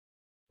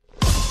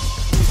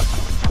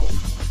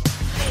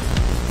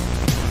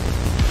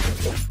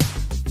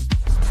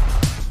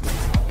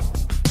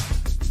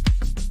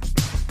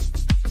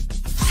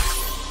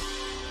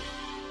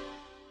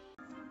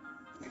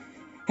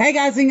Hey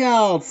guys and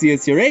girls,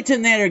 here's your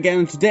Achampnator again,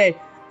 and today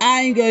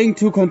I'm going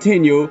to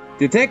continue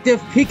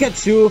Detective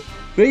Pikachu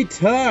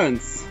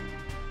Returns.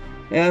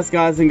 Yes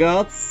guys and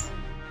girls,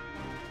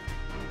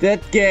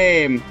 that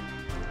game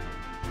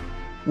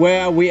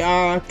where we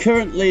are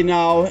currently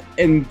now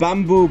in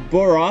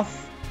Borough,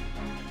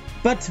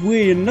 but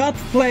we're not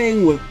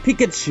playing with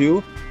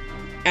Pikachu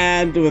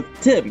and with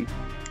Tim,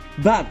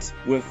 but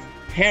with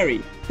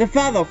Harry, the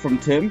father from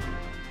Tim.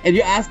 And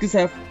you ask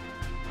yourself,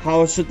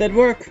 how should that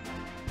work?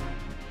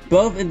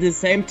 Both at the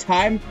same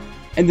time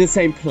in the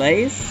same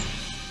place?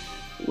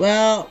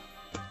 Well,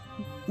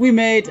 we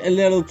made a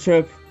little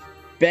trip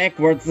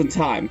backwards in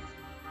time.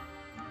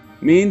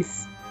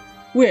 Means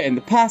we're in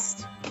the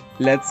past.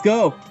 Let's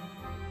go.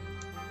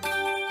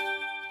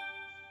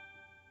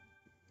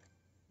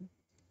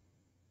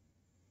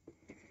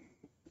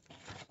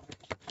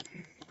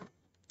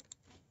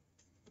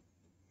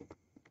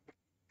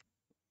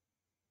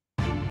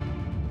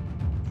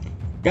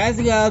 Guys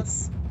and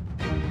girls,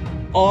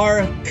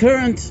 our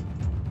current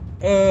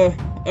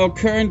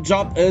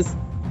job is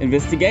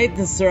investigate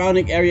the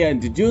surrounding area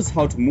and deduce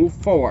how to move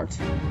forward.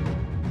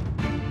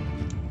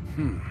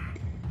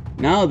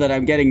 Now that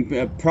I'm getting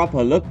a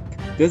proper look,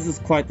 this is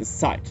quite the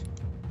sight.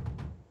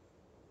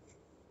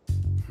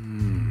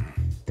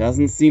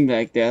 Doesn't seem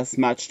like there's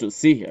much to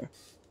see here,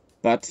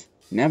 but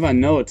never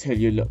know till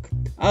you look.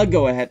 I'll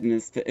go ahead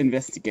and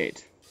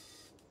investigate.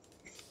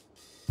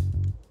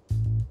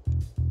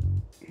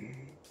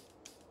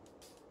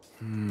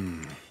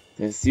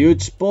 This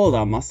huge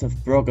boulder must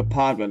have broke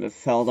apart when it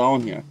fell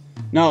down here.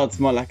 Now it's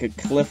more like a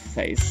cliff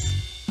face.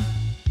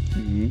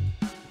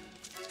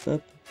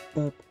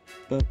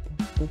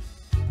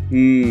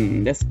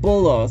 This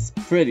boulder is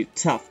pretty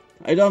tough.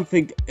 I don't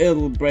think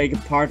it'll break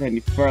apart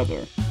any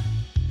further.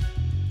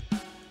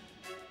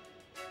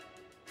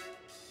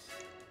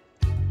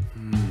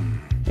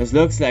 This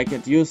looks like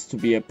it used to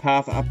be a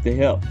path up the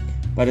hill,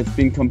 but it's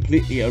been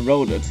completely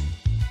eroded.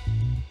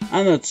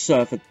 I'm not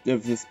sure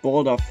if this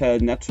boulder fell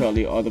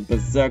naturally or the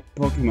berserk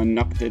Pokemon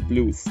knocked it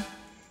loose.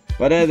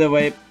 But either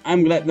way,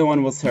 I'm glad no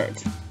one was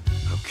hurt.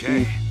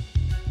 Okay.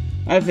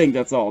 I think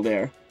that's all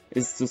there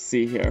is to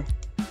see here.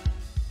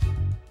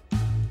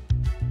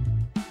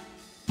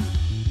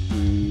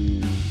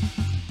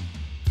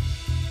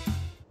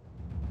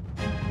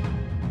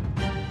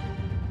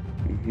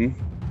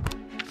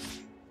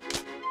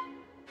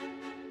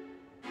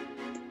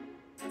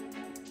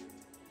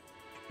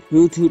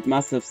 Hoothoot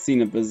must have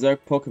seen a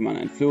berserk Pokemon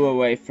and flew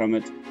away from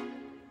it.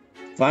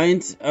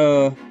 Find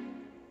a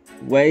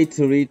way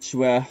to reach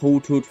where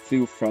Hoothoot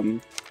flew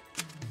from.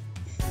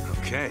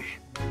 Okay.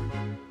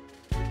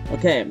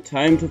 Okay,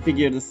 time to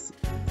figure this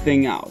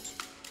thing out.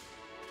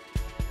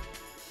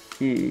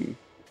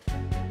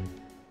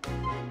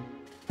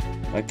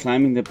 By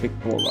climbing the big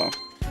boulder.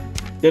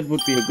 That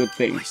would be a good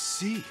thing. I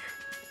see.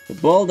 The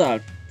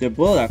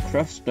boulder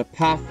crushed the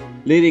path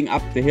leading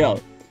up the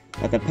hill.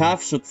 But the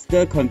path should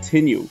still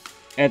continue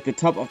at the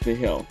top of the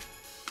hill.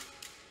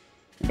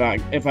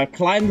 If I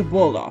climb the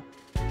boulder,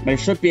 I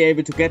should be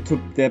able to get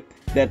to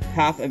that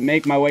path and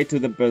make my way to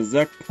the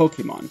berserk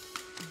Pokemon.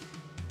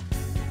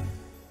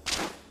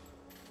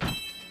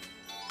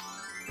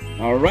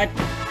 Alright.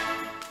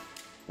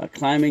 By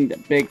climbing the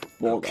big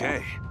boulder.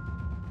 Okay.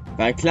 If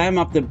I climb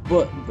up the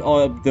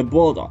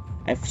boulder,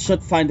 I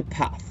should find a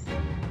path.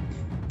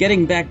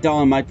 Getting back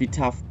down might be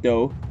tough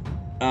though.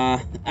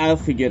 I'll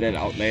figure that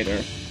out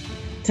later.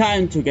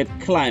 Time to get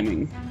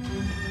climbing.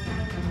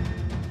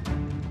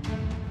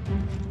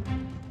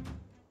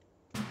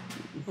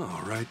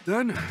 Alright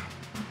then.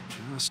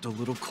 Just a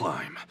little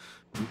climb.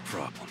 No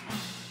problem.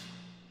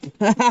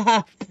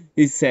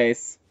 He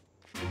says.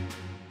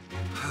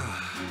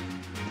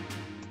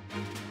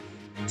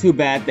 Too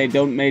bad they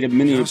don't made a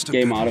mini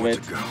game out of it.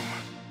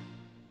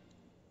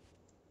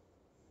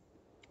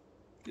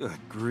 Good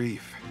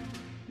grief.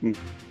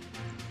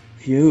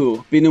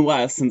 Phew, been a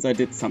while since I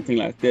did something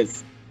like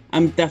this.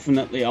 I'm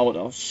definitely out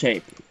of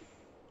shape.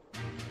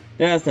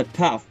 There's that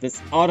path.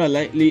 This ought to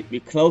lead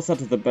me closer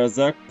to the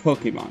berserk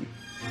Pokemon.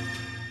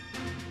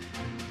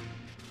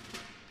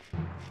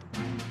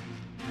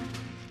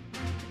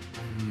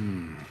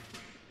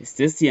 Is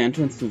this the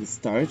entrance to the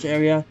storage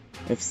area?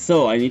 If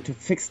so, I need to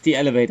fix the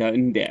elevator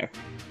in there.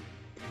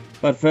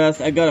 But first,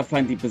 I gotta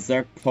find the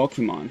berserk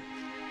Pokemon.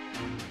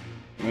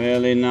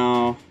 Really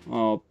now?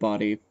 Oh,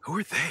 buddy. Who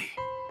are they?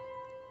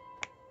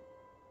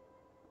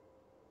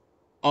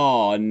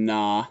 Oh,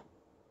 nah.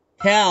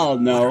 Hell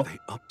no. What are they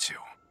up to?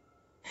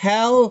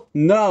 Hell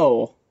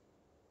no.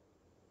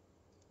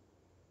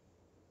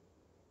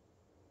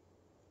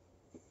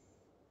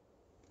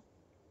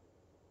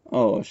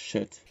 Oh,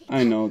 shit.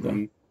 I know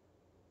them.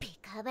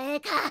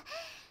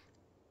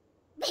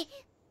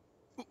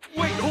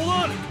 Wait, hold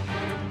on!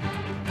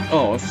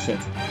 Oh, shit.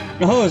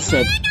 Oh,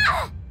 shit.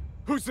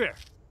 Who's there?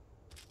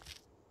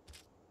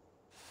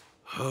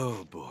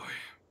 Oh, boy.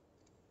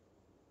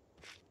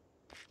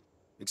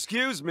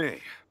 Excuse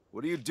me.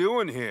 What are you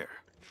doing here?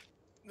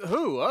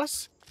 Who,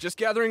 us? Just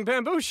gathering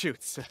bamboo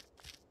shoots.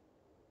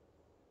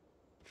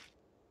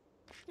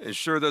 It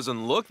sure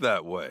doesn't look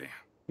that way.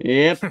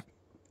 Yep.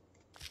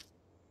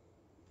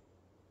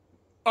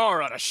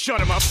 Alright, shut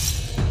him up.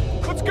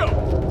 Let's go.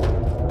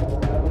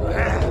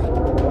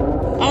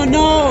 Oh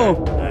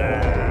no!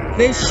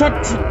 They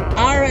shot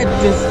R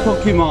at this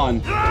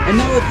Pokemon. And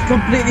now it's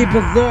completely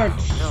berserk.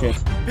 Shit.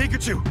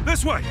 Pikachu,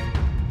 this way.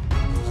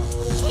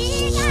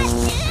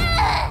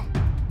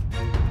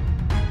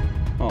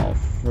 Oh,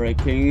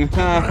 freaking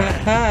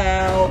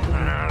hell.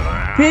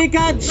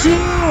 Pikachu!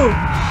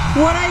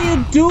 What are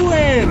you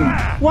doing?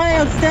 Why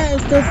are you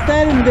still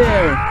standing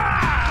there?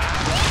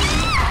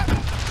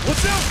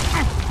 What's up?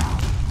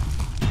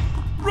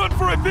 Run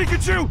for it,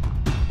 Pikachu!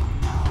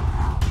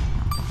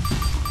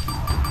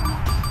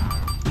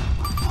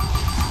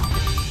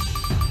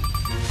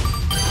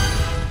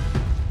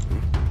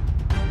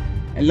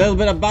 A little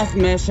bit of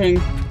button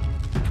mashing.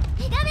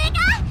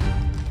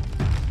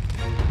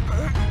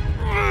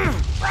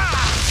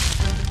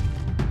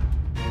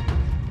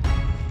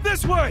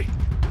 This way!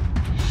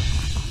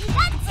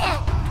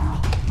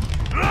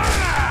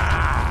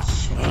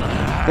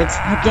 That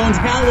don't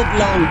hold it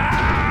long.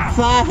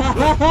 Fuck!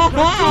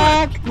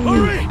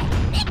 Hurry!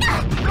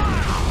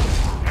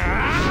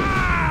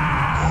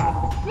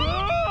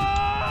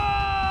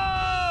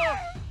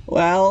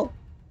 Well,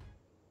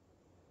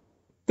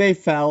 they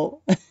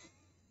fell.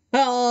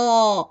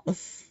 Oh,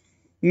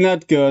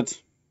 not good.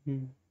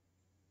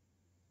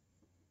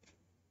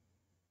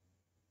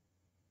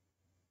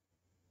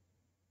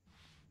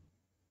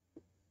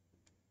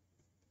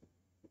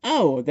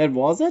 Oh, that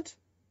was it?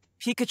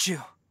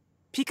 Pikachu!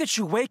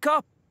 Pikachu, wake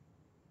up!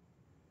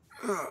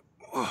 Huh?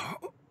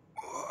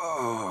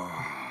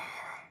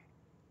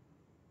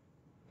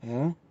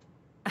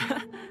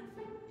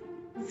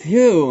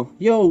 Phew,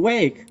 you're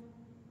awake.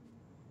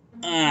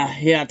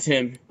 Yeah,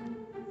 Tim.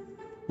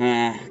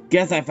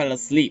 Guess I fell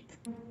asleep.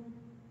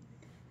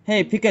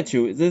 Hey,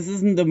 Pikachu, this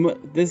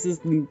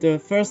isn't the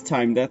first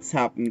time that's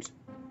happened.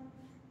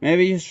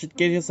 Maybe you should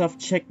get yourself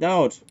checked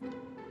out.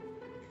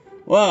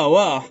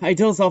 Whoa, I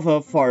dozed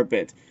off for a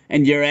bit,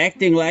 and you're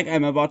acting like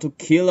I'm about to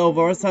keel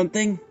over or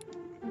something?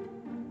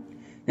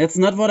 That's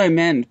not what I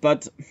meant,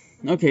 but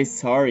okay,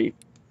 sorry.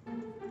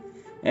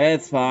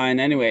 It's fine,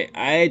 anyway,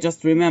 I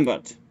just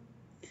remembered.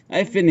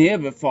 I've been here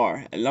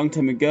before, a long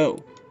time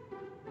ago.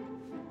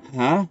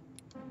 Huh?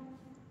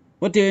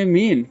 What do you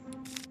mean?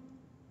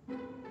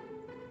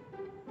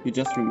 You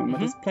just remember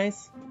this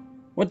place?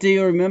 What do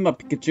you remember,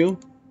 Pikachu?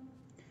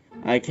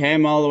 I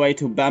came all the way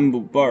to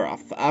Borough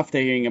after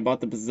hearing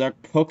about the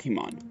berserk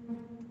Pokemon.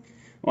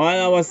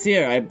 While I was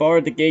here, I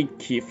borrowed the gate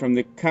key from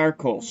the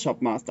charcoal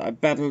shopmaster. I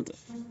battled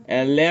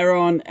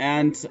Laron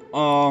and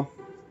oh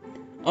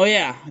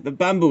yeah, the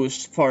bamboo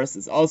forest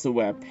is also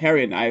where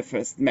Perry and I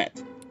first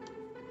met.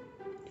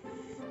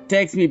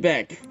 Takes me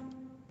back.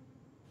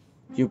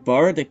 You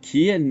borrowed a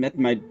key and met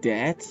my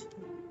dad?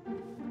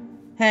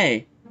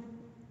 Hey,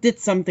 did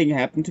something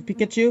happen to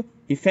Pikachu?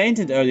 He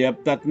fainted earlier,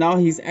 but now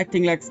he's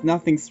acting like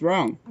nothing's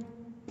wrong.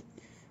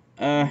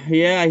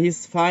 Yeah,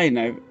 he's fine,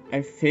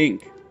 I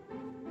think.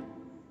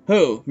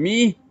 Who,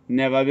 me?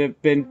 Never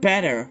been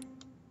better.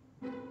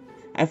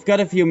 I've got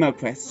a few more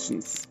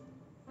questions.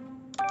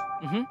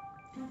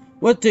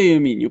 What do you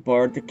mean you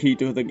borrowed the key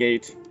to the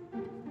gate?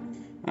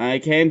 I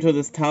came to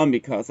this town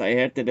because I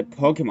heard that a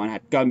Pokemon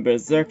had gone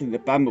berserk in the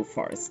bamboo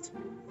forest.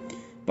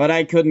 But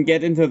I couldn't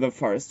get into the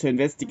forest to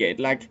investigate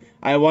like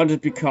I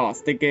wanted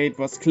because the gate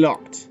was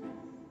clocked.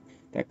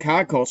 The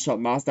charcoal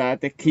shopmaster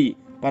had the key,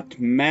 but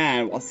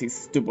man was he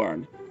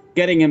stubborn.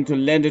 Getting him to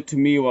lend it to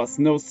me was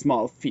no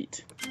small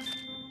feat.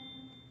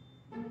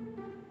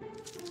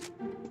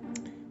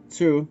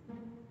 True.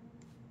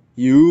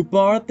 You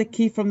borrowed the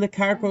key from the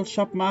charcoal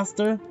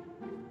shopmaster?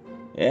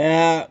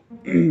 Yeah,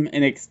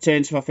 in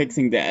exchange for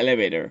fixing the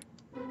elevator.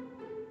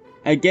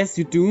 I guess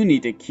you do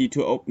need a key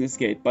to open this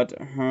gate, but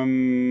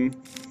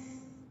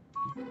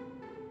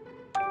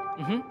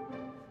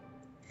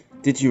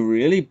Did you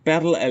really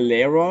battle a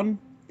Laron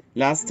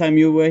last time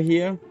you were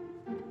here?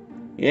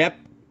 Yep,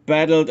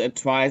 battled it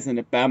twice in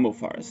the bamboo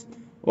forest.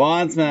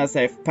 Once when I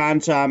saved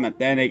Pancham and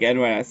then again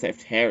when I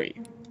saved Harry.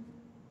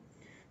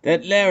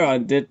 That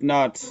Laron did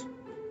not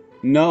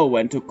know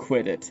when to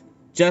quit it,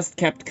 just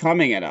kept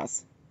coming at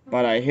us,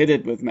 but I hit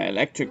it with my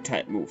electric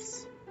type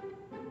moves.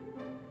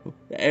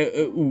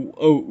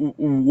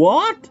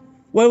 What?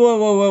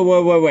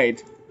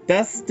 Wait.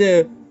 Does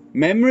the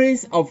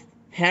memories of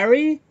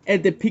Harry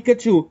and the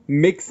Pikachu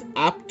mix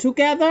up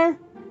together?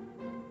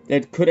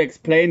 That could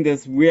explain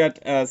this weird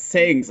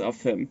sayings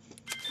of him.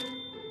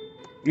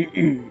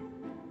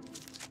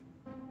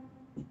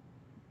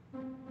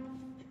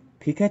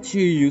 Pikachu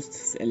used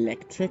his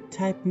electric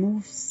type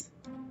moves?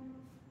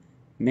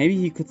 Maybe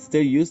he could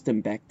still use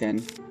them back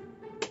then.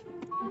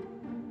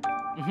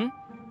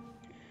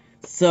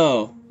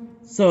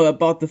 So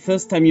about the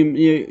first time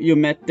you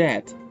met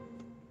Dad.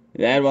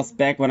 That was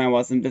back when I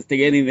was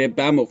investigating the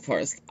bamboo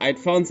forest. I'd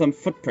found some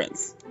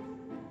footprints.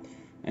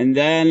 And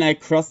then I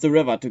crossed the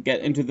river to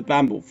get into the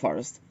bamboo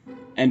forest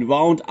and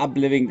wound up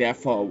living there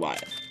for a while.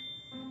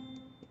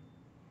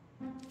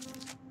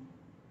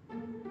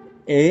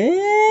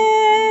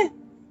 Okay,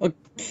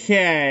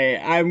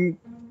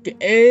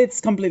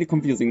 it's completely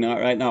confusing now,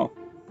 right now.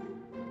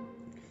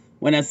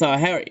 When I saw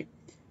Harry,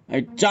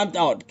 I jumped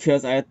out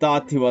because I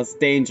thought he was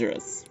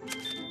dangerous.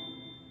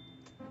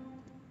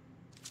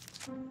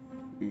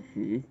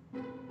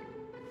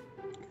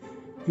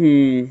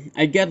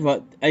 I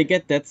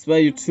get that's where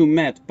you two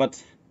met,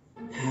 but...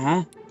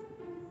 Huh?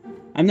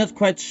 I'm not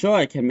quite sure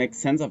I can make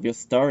sense of your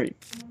story.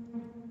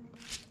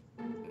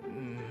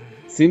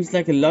 Seems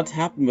like a lot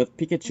happened with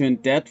Pikachu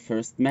and Dad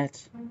first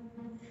met.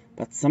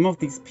 But some of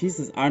these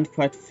pieces aren't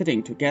quite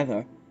fitting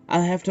together.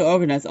 I'll have to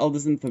organize all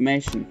this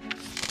information.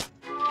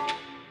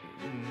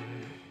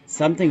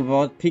 Something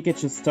about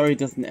Pikachu's story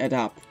doesn't add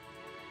up.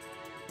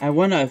 I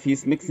wonder if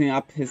he's mixing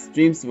up his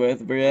dreams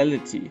with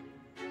reality.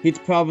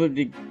 He'd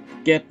probably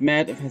get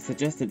mad if I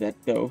suggested that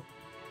though.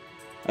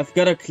 I've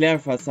gotta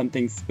clarify some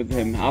things with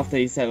him after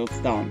he settles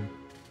down.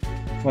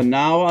 For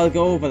now, I'll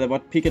go over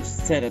what Pikachu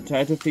said and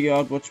try to figure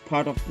out which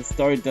part of the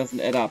story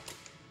doesn't add up.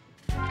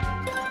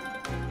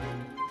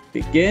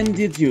 Begin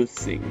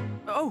deducing.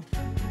 Oh!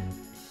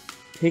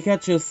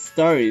 Pikachu's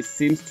story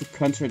seems to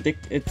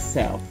contradict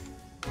itself.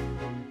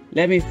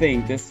 Let me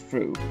think this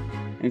through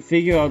and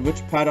figure out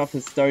which part of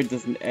his story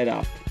doesn't add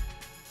up.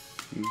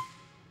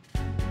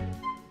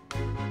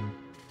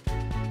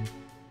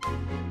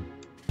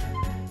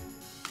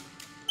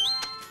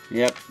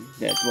 Yep,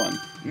 that one.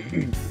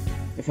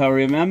 If I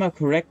remember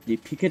correctly,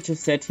 Pikachu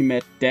said he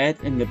met Dad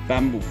in the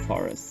bamboo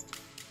forest.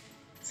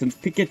 Since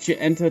Pikachu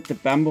entered the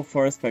bamboo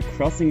forest by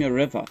crossing a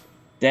river,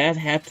 Dad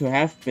had to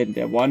have been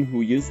the one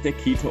who used the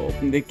key to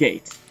open the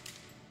gate.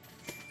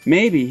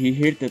 Maybe he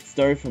heard that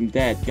story from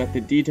Dad, got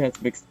the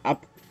details mixed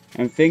up,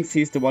 and thinks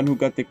he's the one who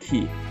got the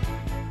key.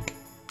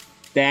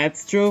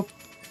 That's true.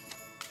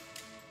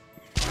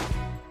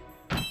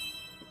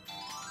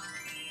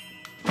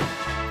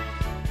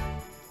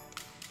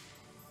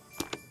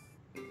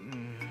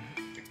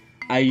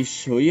 Are you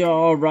sure you're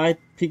alright,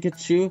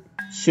 Pikachu?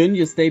 Shouldn't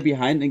you stay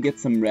behind and get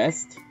some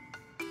rest?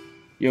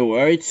 You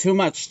worry too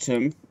much,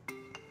 Tim.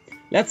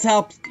 Let's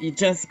help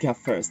Jessica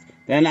first,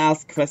 then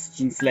ask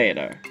questions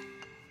later.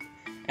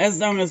 As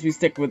long as we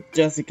stick with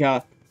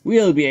Jessica,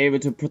 we'll be able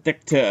to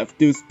protect her if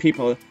those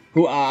people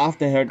who are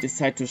after her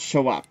decide to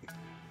show up.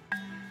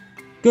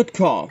 Good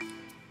call.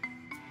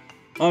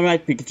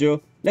 Alright, Pikachu,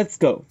 let's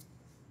go.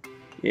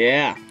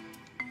 Yeah.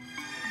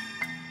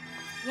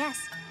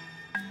 Yes.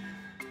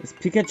 Is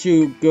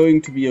Pikachu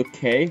going to be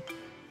okay?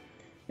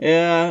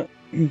 Yeah,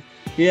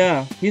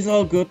 he's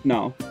all good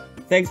now.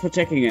 Thanks for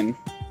checking in.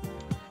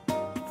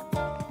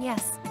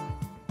 Yes.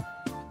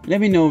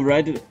 Let me know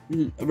right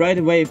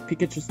away if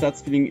Pikachu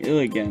starts feeling ill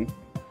again.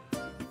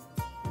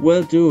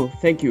 Will do,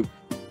 thank you.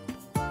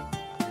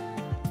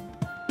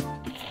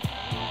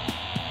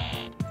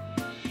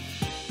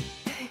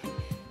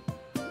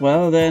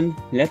 Well then,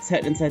 let's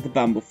head inside the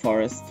bamboo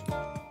forest.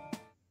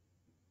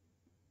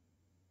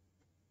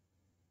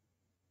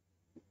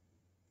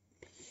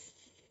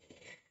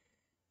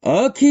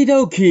 Okie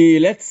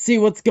dokie, let's see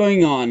what's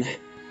going on.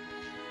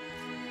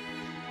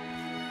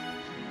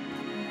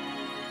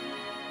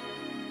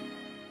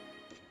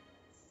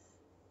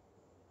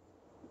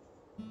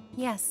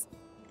 Yes.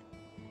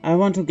 I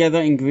want to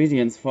gather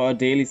ingredients for our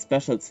daily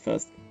specials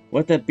first.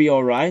 Would that be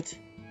alright?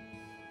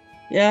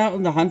 Yeah,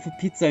 on the hunt for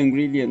pizza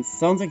ingredients.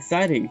 Sounds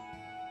exciting.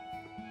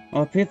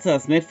 Our pizza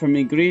is made from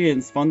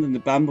ingredients found in the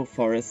bamboo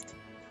forest.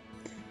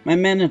 My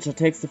manager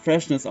takes the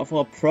freshness of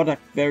our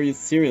product very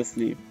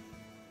seriously.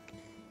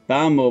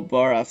 Bamboo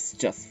Borough's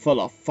just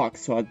full of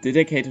folks who are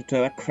dedicated to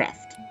their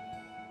craft.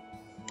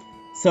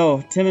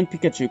 So, Tim and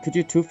Pikachu, could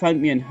you two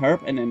find me an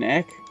herb and an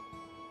egg?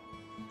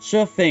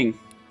 Sure thing.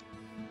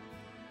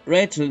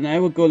 Rachel and I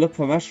will go look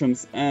for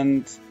mushrooms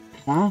and...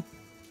 Huh?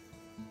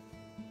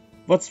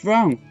 What's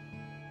wrong?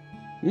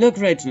 Look,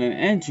 Rachel, an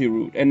energy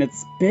root, and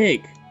it's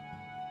big.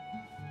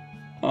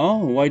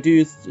 Oh, why do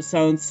you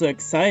sound so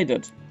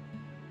excited?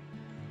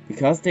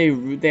 Because they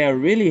are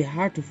really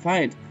hard to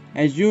find.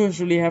 I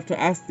usually have to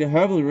ask the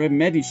herbal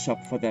remedy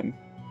shop for them.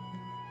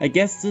 I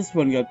guess this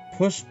one got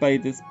pushed by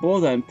this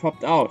boulder and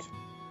popped out.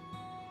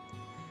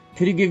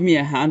 Could you give me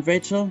a hand,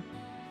 Rachel?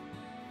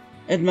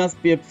 It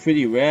must be a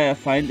pretty rare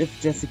find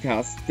if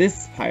Jessica's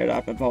this fired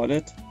up about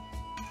it.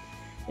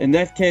 In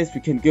that case,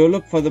 we can go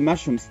look for the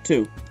mushrooms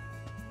too.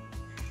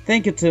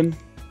 Thank you, Tim.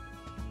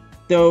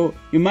 Though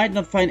you might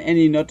not find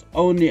any, not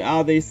only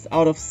are they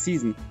out of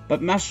season,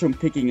 but mushroom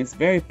picking is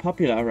very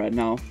popular right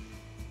now.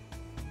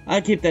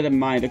 I'll keep that in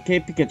mind, okay,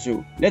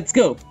 Pikachu? Let's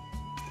go!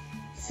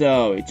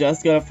 So, we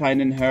just gotta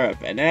find an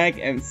herb, an egg,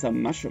 and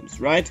some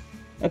mushrooms, right?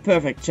 A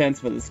perfect chance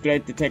for this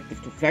great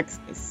detective to flex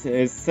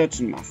his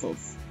searching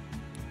muscles.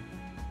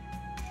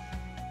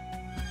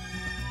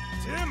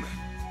 Tim,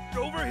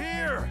 over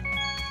here!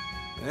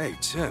 Hey,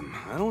 Tim,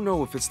 I don't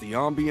know if it's the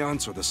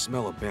ambiance or the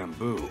smell of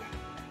bamboo,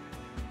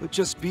 but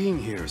just being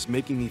here is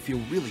making me feel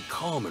really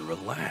calm and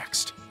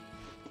relaxed.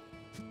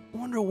 I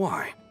wonder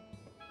why.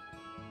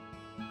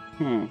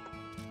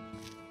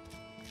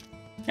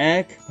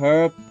 Egg,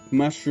 herb,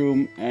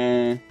 mushroom,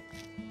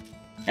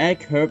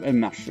 egg, herb,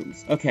 and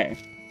mushrooms. Okay.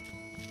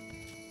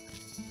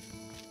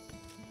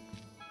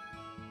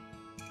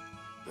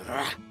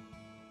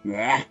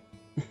 Blah.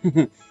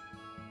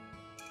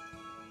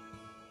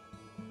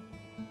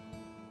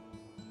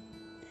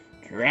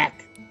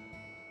 Drac.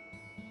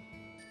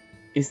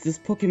 Is this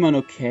Pokemon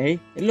okay?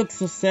 It looks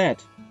so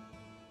sad.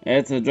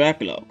 It's a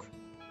Dracloak.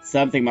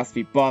 Something must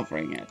be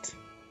bothering it.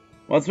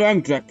 What's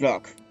wrong,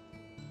 Dracloak?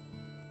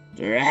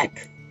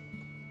 Drac.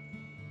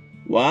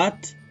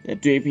 What? The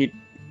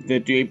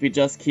DP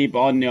just keep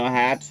on your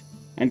head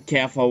and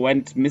care for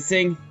went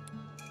missing?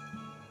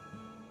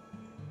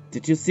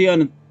 Did you say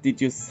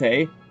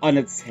on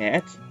its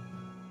head?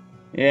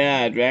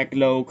 Yeah,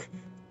 Dracloak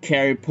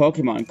carry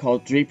Pokemon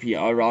called Drippy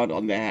around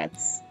on their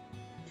heads.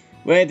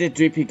 Where did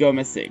Drippy go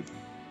missing?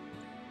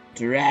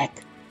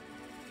 Drac.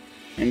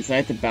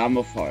 Inside the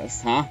bamboo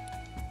forest, huh?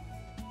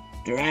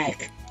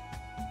 Drac.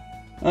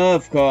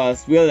 Of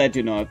course, we'll let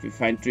you know if we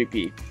find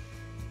Drippy.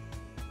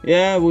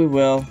 Yeah, we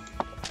will.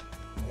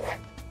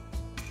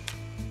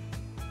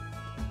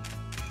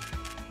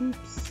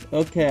 Oops,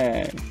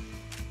 okay.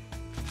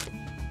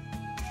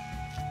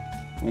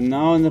 We're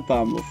now in the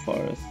bamboo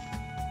forest.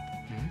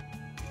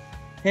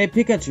 Hey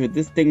Pikachu,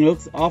 this thing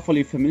looks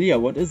awfully familiar.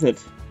 What is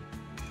it?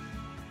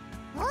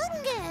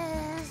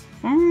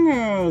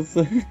 Fungus!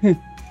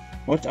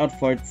 Watch out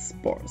for its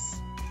spores.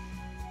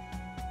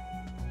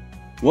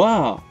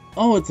 Wow!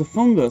 Oh, it's a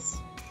fungus!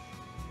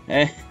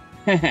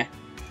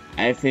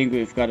 I think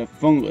we've got a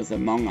fungus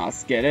among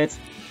us, get it?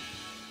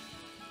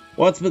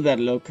 What's with that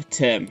look,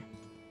 Tim?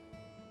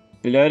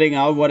 Blurting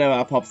out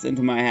whatever pops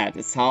into my head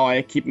is how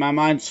I keep my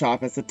mind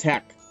sharp as a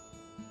tack.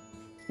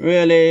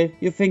 Really?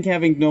 You think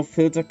having no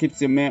filter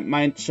keeps your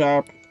mind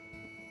sharp?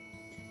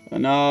 Oh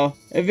no,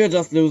 if you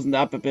just loosened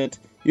up a bit,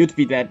 you'd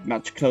be that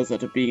much closer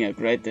to being a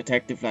great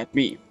detective like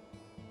me.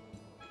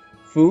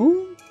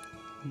 Fool?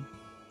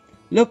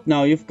 Look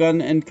now, you've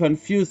gone and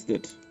confused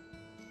it.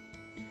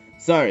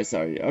 Sorry.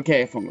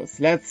 Okay, Fungus,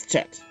 let's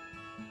chat.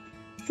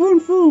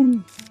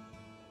 Foon.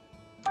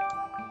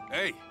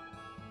 Hey!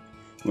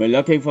 We're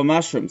looking for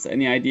mushrooms.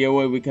 Any idea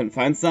where we can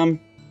find some?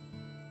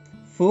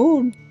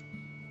 Foon.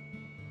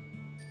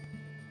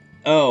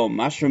 Oh,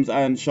 mushrooms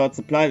are in short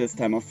supply this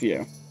time of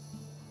year.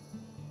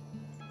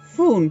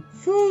 Foon.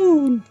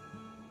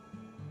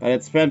 But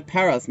its friend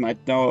Paras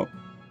might know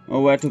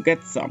where to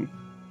get some.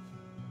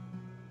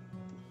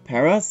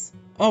 Paras?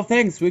 Oh,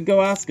 thanks, we'll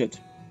go ask it.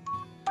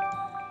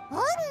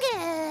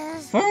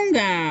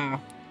 Funga!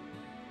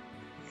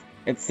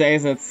 It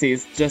says it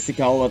sees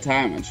Jessica all the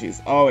time and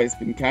she's always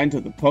been kind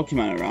to the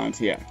Pokemon around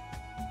here.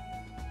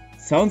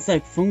 Sounds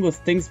like Fungus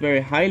thinks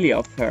very highly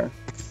of her.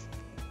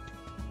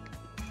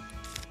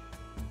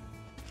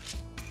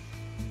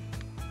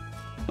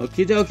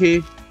 Okie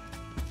dokie.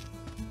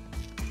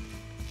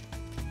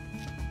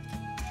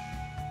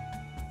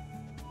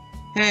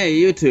 Hey,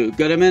 you two,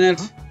 got a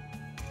minute?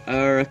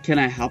 Can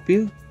I help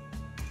you?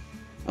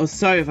 Oh,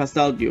 sorry if I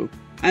startled you.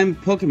 I'm a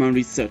Pokemon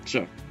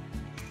researcher.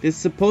 There's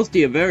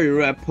supposedly a very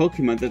rare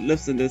Pokemon that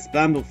lives in this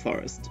bamboo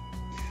forest.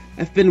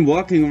 I've been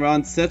walking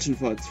around searching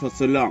for it for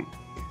so long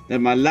that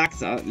my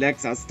legs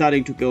are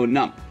starting to go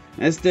numb,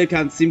 and I still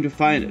can't seem to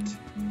find it.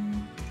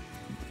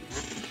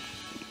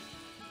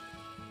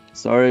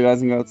 Sorry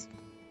guys and girls.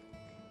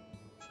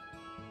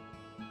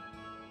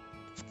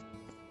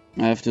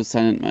 I have to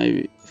silence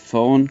my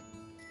phone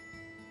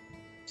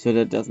so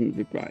that it doesn't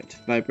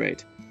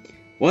vibrate.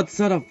 What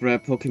sort of rare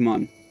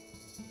Pokemon?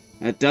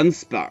 A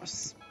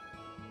Dunsparce.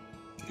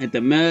 At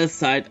the mere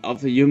sight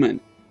of a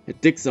human,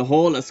 it digs a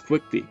hole as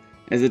quickly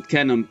as it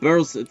can and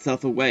burrows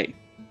itself away.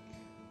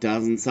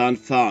 Doesn't sound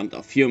fond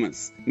of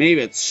humans.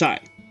 Maybe it's shy.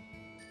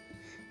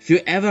 If you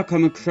ever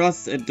come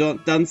across a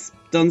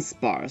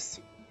Dunsparce,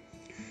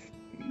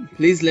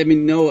 please let me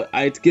know.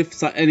 I'd give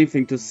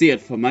anything to see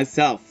it for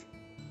myself.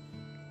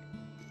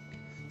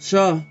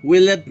 Sure,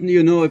 we'll let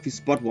you know if you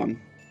spot one.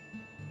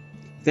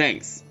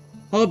 Thanks.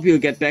 Hope you'll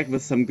get back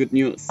with some good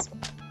news.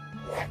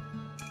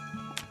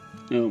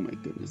 Oh my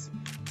goodness.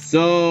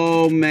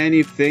 So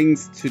many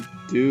things to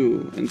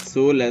do and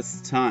so less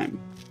time.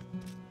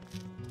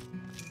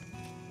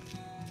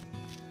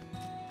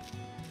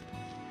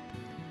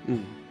 Oh.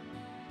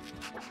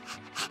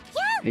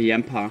 A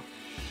Yampa.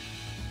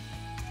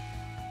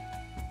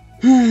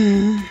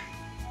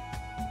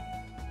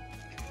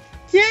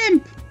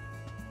 Yamp!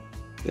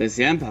 This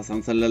Yampa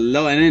sounds a little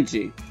low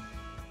energy.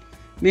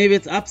 Maybe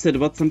it's upset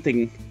about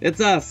something.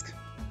 Let's ask.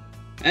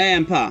 Hey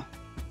Yampa,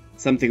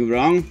 something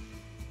wrong?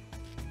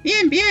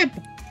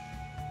 Yamp!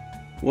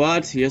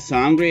 What? You're so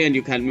hungry and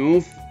you can't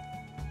move?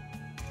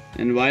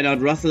 And why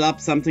not rustle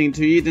up something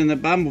to eat in the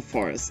bamboo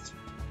forest?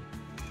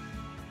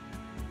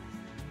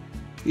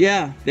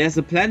 Yeah, there's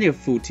plenty of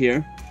food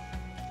here.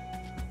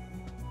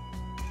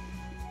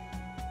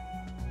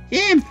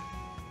 Yamp!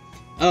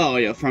 Oh,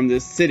 you're from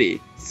this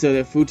city, so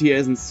the food here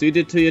isn't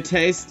suited to your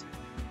taste?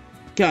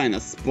 Kinda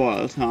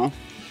spoiled, huh?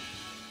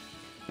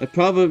 I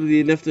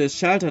probably lived a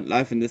sheltered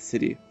life in this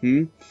city,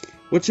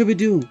 What should we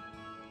do?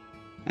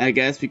 I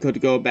guess we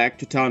could go back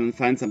to town and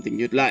find something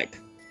you'd like.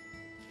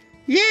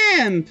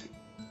 Yamp!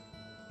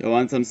 You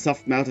want some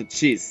soft melted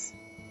cheese?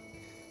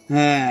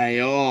 Ah,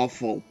 you're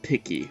awful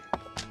picky.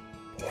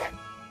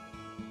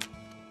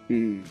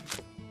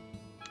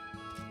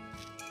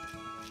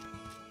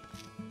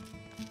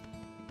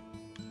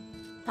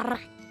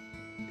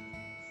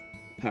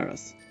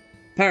 Paras.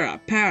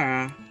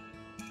 Para.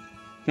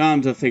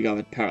 Come to think of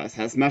it, Paras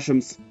has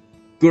mushrooms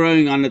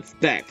growing on its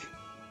back.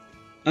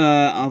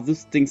 Are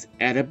those things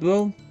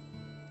edible?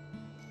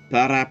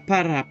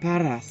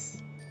 Paras.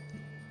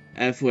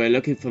 If we're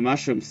looking for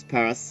mushrooms,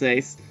 Paras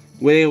says,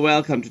 we're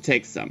welcome to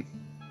take some.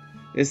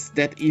 Is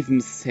that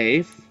even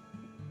safe?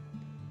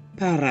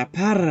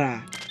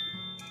 Para.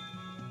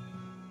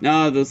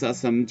 No, those are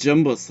some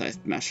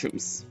jumbo-sized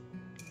mushrooms.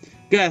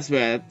 Guess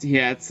he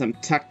had some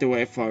tucked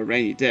away for a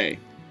rainy day.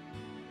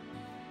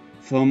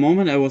 For a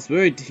moment I was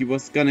worried he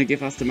was gonna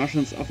give us the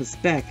mushrooms off his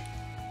back.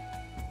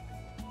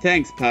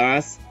 Thanks,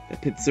 Paras. The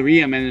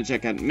pizzeria manager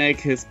can't make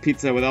his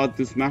pizza without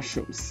those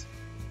mushrooms.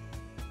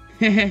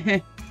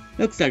 Hehehe.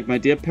 Looks like my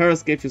dear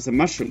Paras gave you some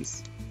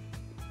mushrooms.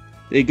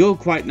 They go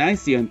quite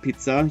nicely on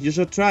pizza. You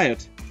should try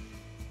it.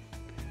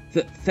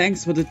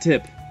 Thanks for the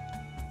tip.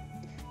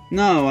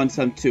 Now I want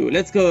some too.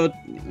 Let's go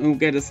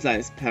get a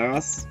slice,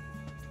 Paras.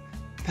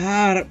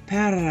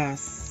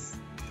 Paras.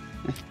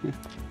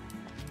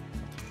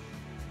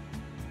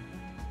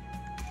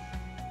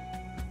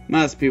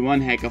 Must be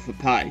one heck of a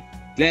pie.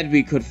 Glad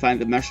we could find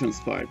the mushrooms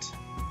for it.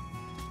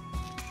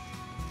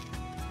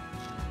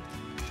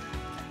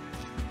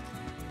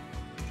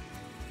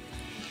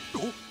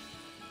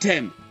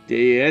 Tim, did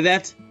you hear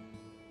that?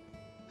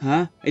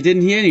 Huh? I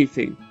didn't hear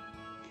anything.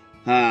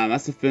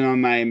 Must have been on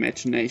my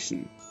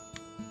imagination.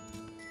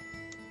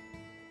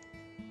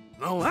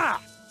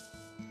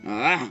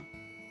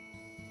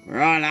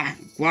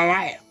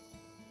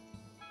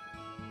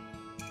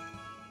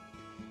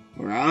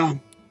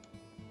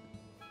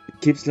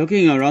 It keeps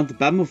looking around the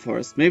bamboo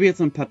forest. Maybe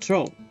it's on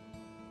patrol.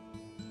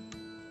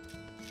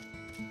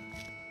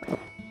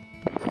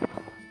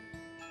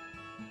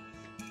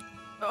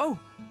 Oh!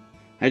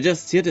 I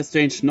just heard a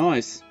strange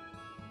noise.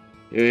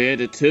 You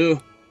heard it too?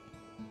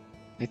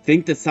 I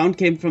think the sound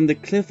came from the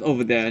cliff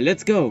over there.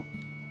 Let's go.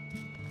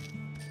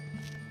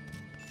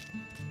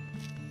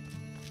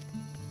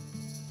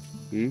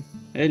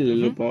 Hey,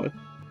 little boy.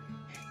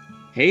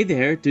 Hey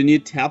there, do you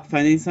need help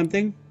finding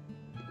something?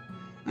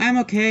 I'm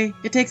okay.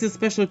 It takes a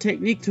special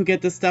technique to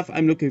get the stuff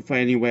I'm looking for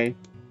anyway.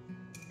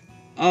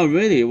 Oh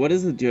really? What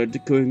is it you're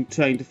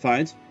trying to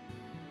find?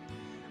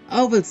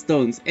 Oval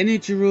stones,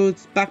 energy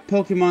roots, bug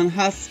Pokemon,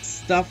 husks,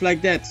 stuff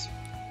like that.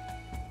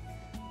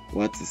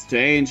 What's a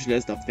strange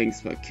list of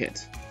things for a kid?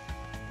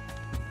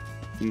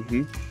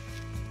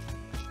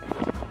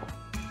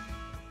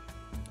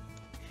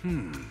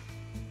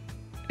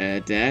 A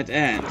dead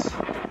end.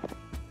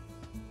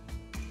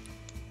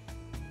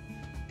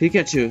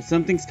 Pikachu,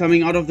 something's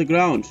coming out of the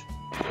ground.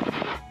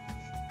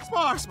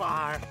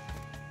 Spar.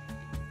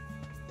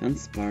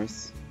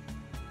 Dunsparce.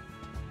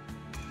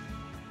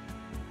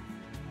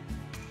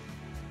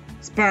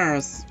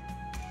 Sparse.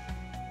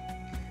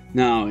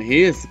 Now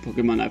here's the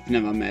Pokemon I've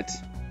never met.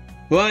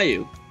 Who are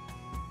you?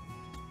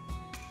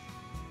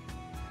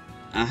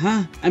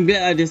 Aha, I'm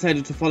glad I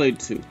decided to follow you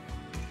too.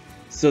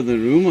 So the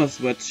rumors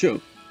were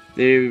true.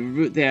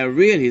 There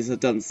really is a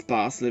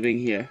Dunsparce living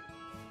here.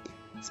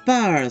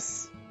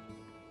 Sparse!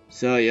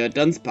 So you're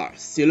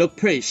Dunsparce. You look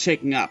pretty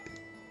shaken up.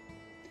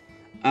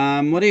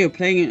 What are you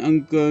planning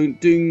on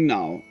doing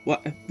now?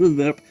 What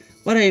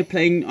are you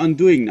planning on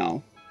doing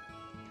now?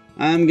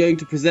 I'm going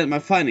to present my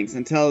findings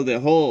and tell the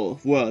whole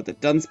world that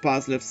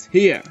Dunsparce lives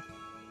here.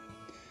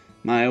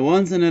 My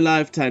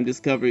once-in-a-lifetime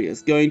discovery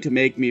is going to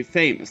make me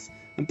famous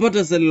and put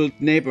this little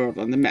neighborhood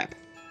on the map.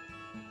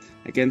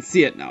 I can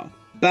see it now.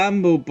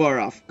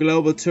 Borough,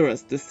 global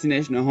tourist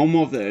destination, home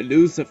of the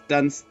elusive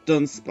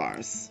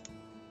Dunsparce.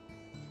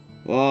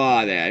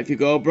 Whoa there, if you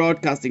go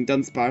broadcasting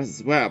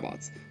Dunsparce's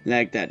whereabouts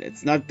like that,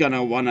 it's not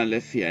gonna wanna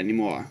live here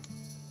anymore.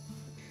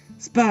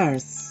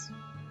 Sparse.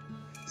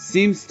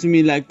 Seems to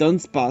me like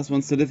Dunsparce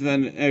wants to live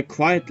a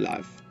quiet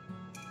life.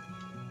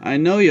 I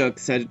know you're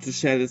excited to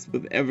share this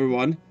with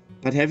everyone,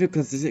 but have you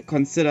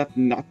considered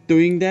not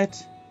doing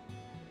that?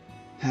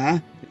 Huh?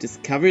 A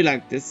discovery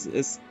like this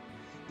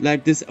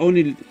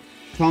only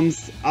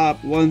comes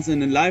up once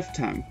in a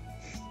lifetime.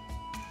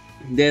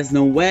 There's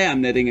no way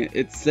I'm letting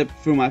it slip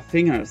through my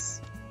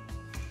fingers.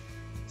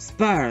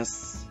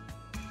 Sparse.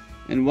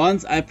 And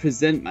once I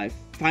present my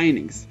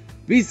findings,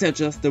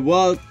 researchers the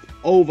world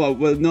over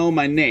will know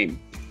my name.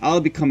 I'll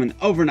become an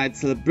overnight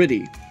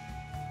celebrity.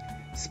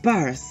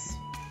 Sparse.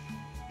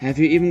 Have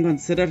you even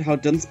considered how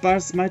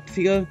Dunsparce might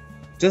feel?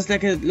 Just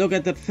like a look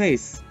at that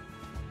face.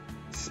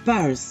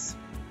 Sparse.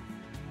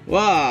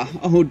 Wow,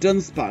 oh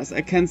Dunsparce,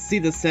 I can see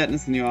the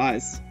sadness in your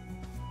eyes.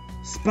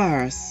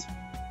 Sparse.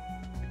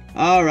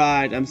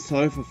 Alright, I'm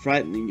sorry for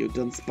frightening you,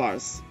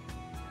 Dunsparce.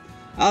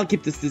 I'll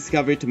keep this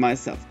discovery to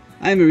myself.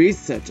 I'm a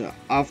researcher,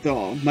 after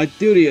all. My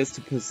duty is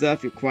to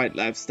preserve your quiet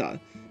lifestyle,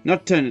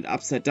 not turn it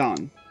upside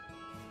down.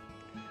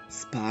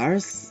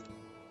 Sparse?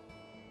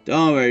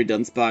 Don't worry,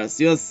 Dunsparce,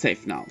 you're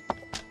safe now.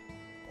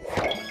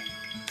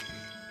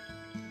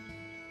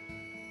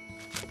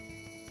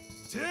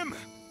 Tim,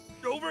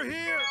 over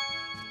here!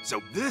 So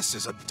this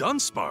is a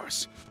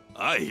Dunsparce.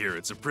 I hear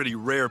it's a pretty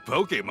rare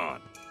Pokémon.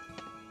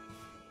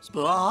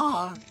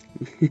 Spar.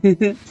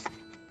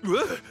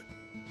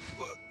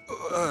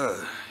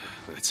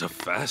 It's a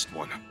fast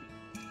one.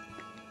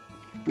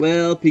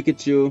 Well,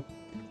 Pikachu.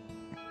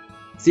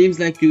 Seems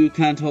like you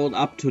can't hold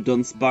up to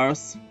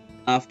Dunsparce.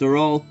 After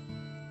all.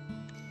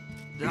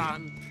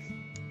 Done.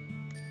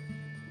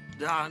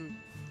 Done.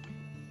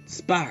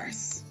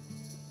 Sparse.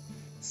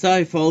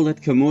 Sorry for all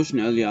that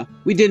commotion earlier.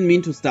 We didn't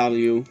mean to startle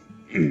you.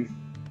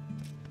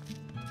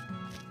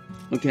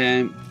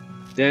 Okay.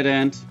 Dead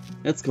end.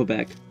 Let's go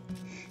back.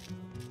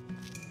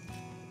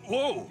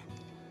 Whoa!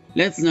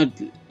 Let's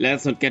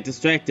not get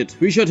distracted.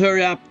 We should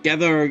hurry up,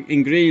 gather our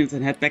ingredients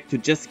and head back to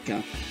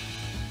Jessica.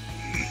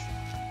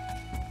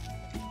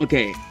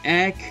 Okay,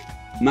 egg,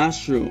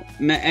 mushroom,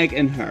 egg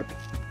and herb.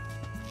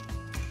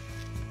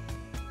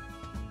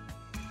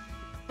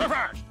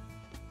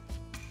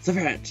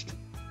 Surfetched.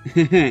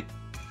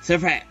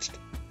 Surfetched.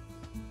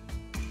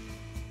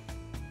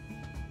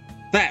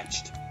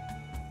 Fetched.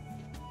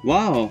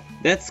 Wow,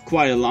 that's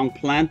quite a long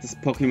plant this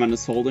Pokemon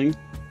is holding.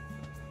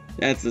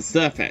 That's a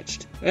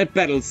Surfetched. It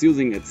battles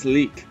using its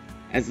leak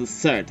as a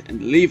sword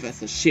and leaf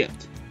as a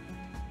shield.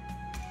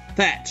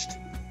 Fetched.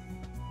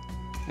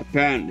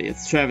 Apparently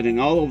it's traveling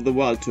all over the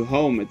world to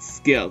hone its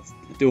skills.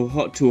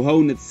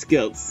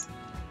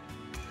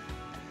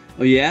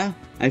 Oh yeah?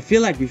 I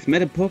feel like we've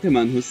met a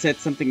Pokemon who said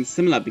something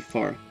similar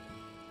before.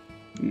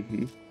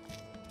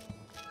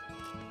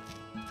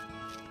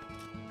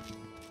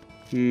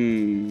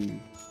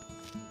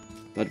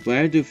 But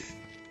where do...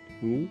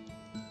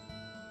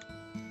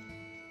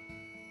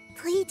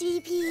 Play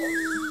DP.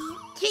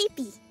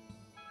 JP.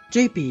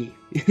 JP.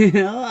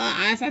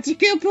 Oh, such a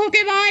cute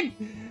Pokemon!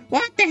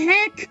 What the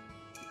heck?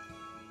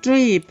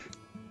 Dreep.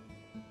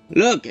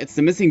 Look, it's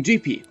the missing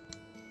GP.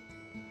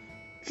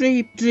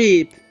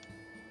 Dreep.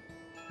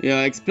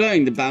 You're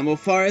exploring the bamboo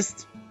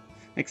forest.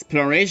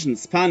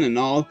 Exploration's fun and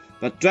all,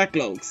 but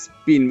Dragloak's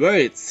been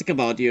worried sick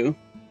about you.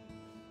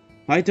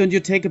 Why don't you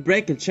take a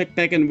break and check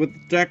back in with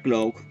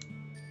Dragloak?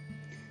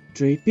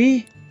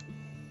 Dreepy?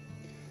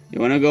 You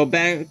wanna go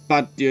back,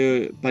 but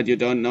you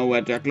don't know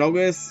where Dragloak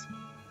is?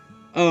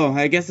 Oh,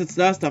 I guess it's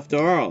lost after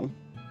all.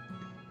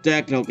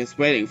 Dragloak is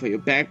waiting for you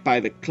back by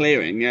the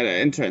clearing near the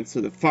entrance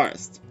to the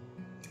forest.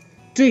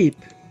 Dreep!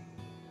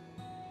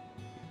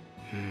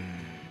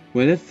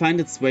 Will it find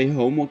its way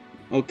home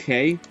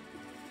okay?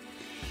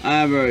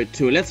 I'm worried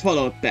too. Let's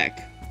follow it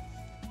back.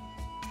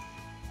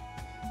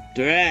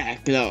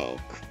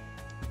 Dragloak.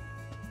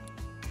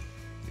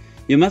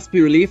 You must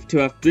be relieved to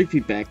have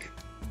Dreepy back.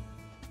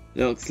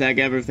 Looks like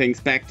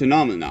everything's back to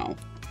normal now.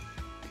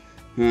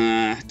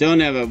 Don't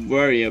ever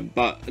worry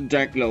about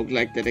Dragloak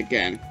like that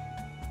again.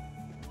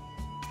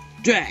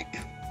 Dreep!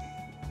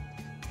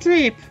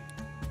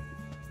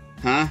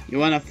 Huh? You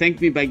wanna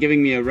thank me by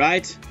giving me a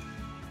ride?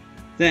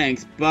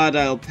 Thanks, but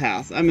I'll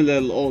pass. I'm a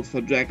little old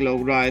for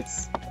Dragloak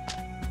rides.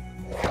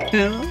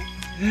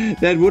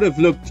 That would have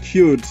looked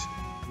cute.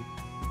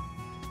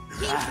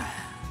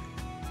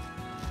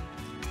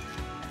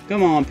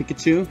 Come on,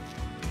 Pikachu.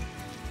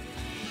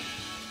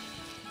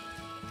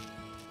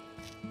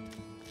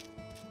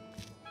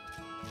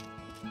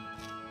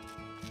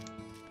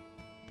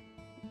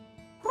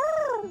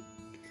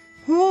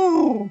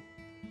 Oh!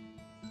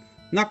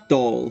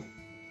 Noctowl.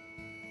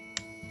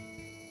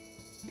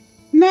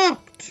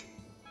 Knocked!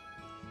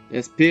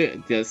 There's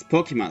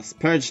Pokémon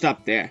perched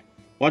up there,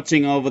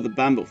 watching over the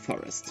bamboo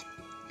forest.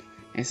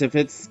 As if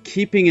it's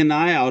keeping an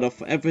eye out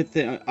for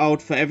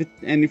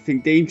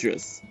anything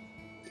dangerous.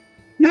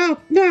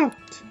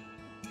 Knocked!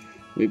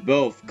 We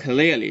both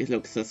clearly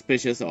look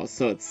suspicious, or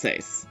so it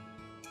says.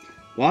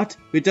 What?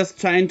 We're just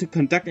trying to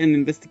conduct an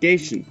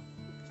investigation.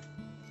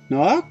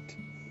 Knocked?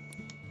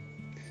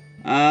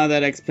 Ah,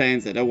 that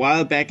explains it. A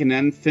while back an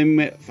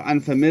unfamiliar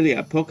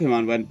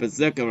Pokemon went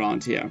berserk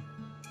around here.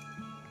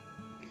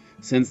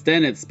 Since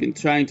then it's been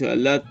trying to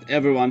alert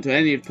everyone to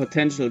any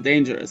potential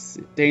dangers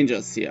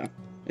here,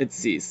 it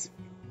sees.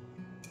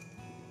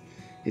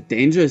 A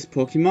dangerous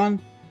Pokemon?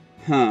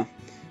 Huh.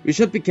 We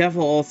should be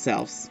careful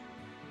ourselves.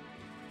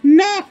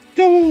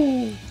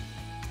 Noctowl!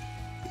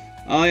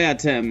 Oh yeah,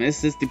 Tim,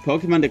 is this the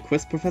Pokemon the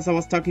quiz professor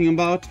was talking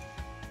about?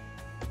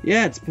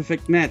 Yeah, it's a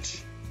perfect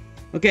match.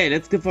 Okay,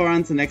 let's give our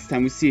answer next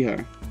time we see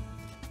her.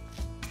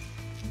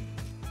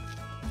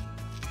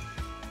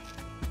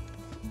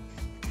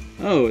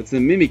 Oh, it's a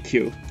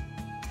Mimikyu.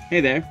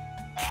 Hey there.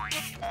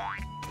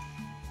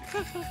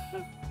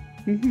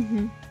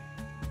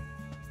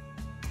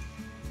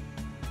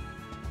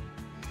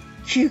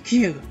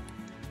 Q.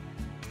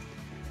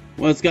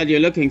 What's got you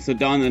looking so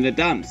down in the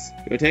dumps?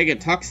 You'll take a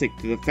toxic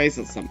to the face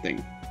or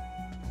something.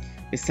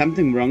 Is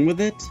something wrong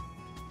with it?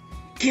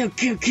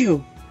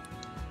 Q.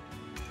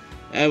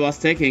 I was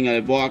taking a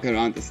walk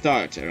around the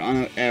storage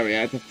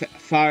area at the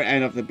far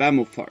end of the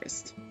bamboo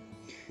forest.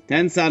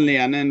 Then suddenly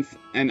an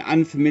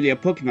unfamiliar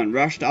Pokemon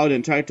rushed out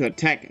and tried to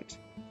attack it.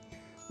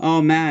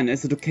 Oh man,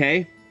 is it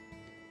okay?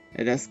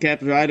 It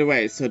escaped right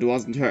away, so it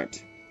wasn't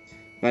hurt.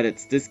 But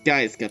its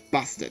disguise got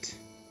busted.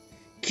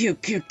 Q.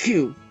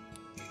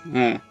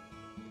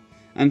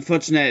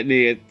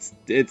 Unfortunately,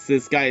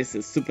 this guy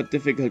is super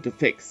difficult to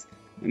fix,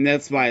 and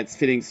that's why it's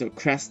feeling so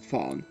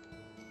crestfallen.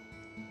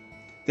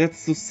 That's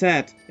so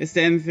sad. Is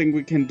there anything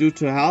we can do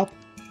to help?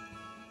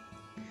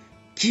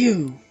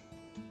 Q!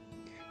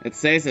 It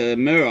says a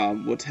mirror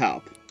would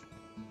help.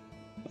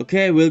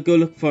 Okay, we'll go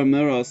look for a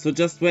mirror, so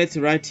just wait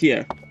right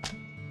here.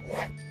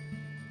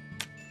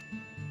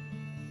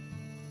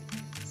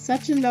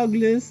 Such a long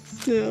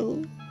list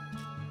still.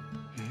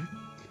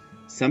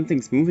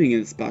 Something's moving in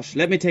this bush.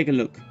 Let me take a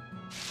look.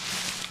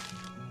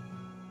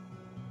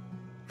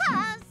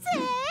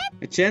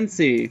 A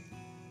Chansey.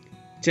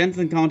 Chance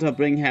encounter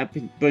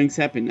brings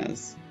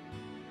happiness.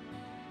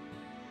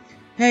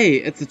 Hey,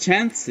 it's a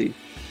Chansey.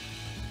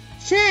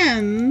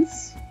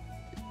 Chance!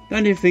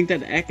 Don't you think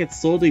that egg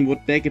salting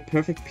would make a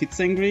perfect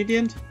pizza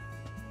ingredient?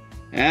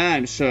 Yeah,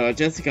 I'm sure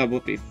Jessica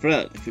would be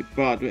thrilled if we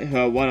brought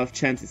her one of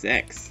Chance's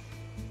eggs.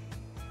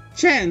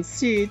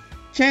 Chance! It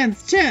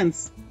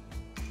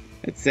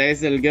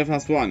says it'll give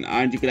us one.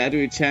 Aren't you glad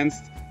we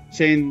chanced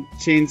upon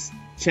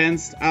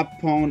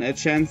a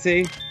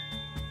Chansey?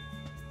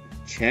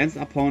 Chance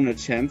upon a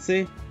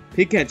Chansey?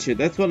 Pikachu,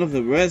 that's one of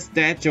the worst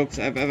dad jokes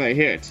I've ever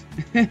heard.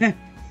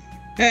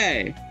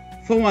 Hey,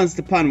 for once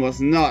the pun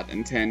was not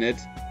intended.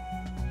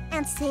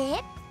 And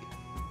Sid?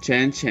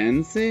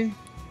 Chansey?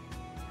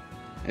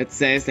 It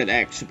says that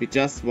egg should be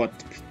just what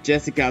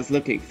Jessica's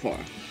looking for.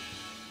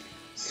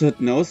 So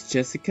it knows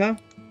Jessica?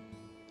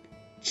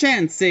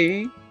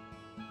 Chansey!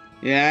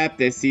 Yep,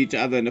 they see each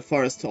other in the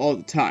forest all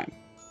the time.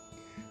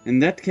 In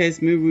that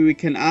case, maybe we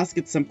can ask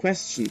it some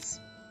questions.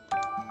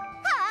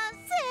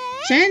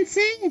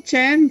 Chansey!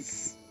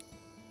 Chance!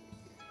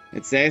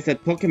 It says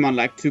that Pokemon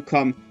like to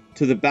come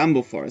to the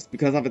bamboo forest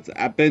because of its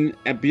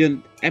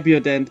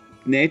abundant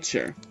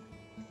nature.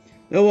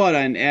 The water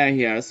and air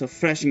here are so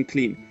fresh and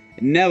clean,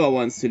 it never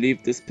wants to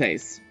leave this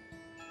place.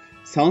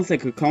 Sounds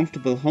like a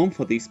comfortable home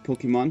for these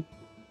Pokemon.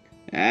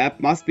 Yep,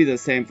 must be the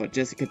same for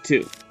Jessica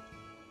too.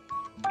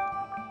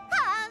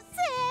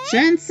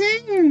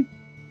 Chansey!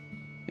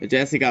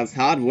 Jessica's a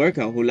hard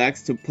worker who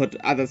likes to put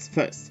others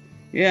first.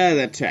 Yeah,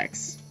 that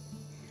tracks.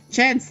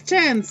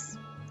 Chance!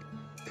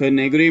 Couldn't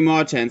agree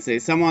more, Chansey.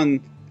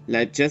 Someone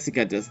like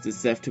Jessica does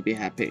deserve to be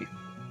happy.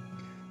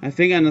 I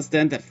think I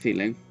understand that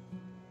feeling.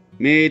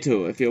 Me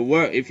too. If you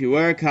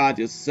work hard,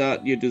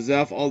 you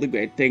deserve all the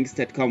great things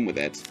that come with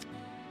it.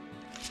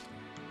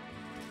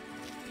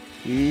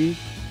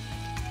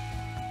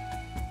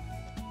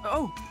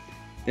 Oh!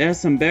 There are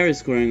some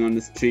berries growing on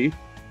this tree.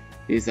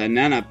 These are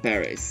nana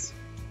berries.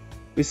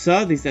 We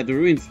saw these at the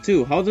ruins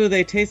too. How do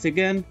they taste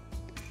again?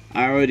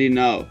 I already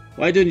know.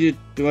 Why don't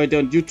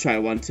you try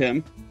one,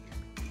 Tim?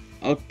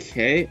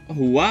 Okay. Oh,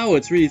 wow,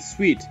 it's really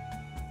sweet.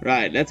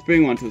 Right, let's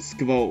bring one to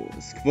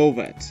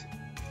Skwovet.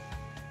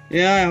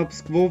 Yeah, I hope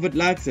Skwovet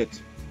likes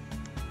it.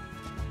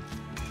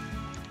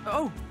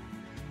 Oh!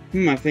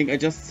 I think I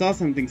just saw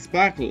something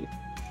sparkle.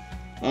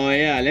 Oh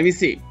yeah, let me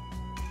see.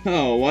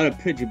 Oh, what a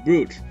pretty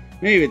brute.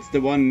 Maybe it's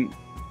the one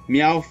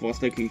Meowth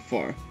was looking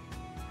for.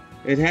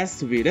 It has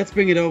to be. Let's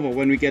bring it over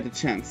when we get a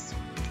chance.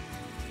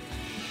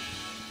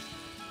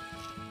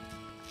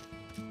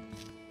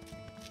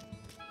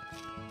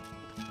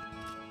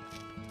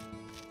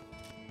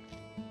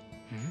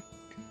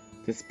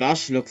 This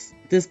bush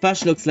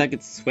looks like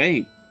it's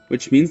swaying,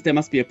 which means there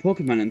must be a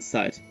Pokemon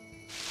inside.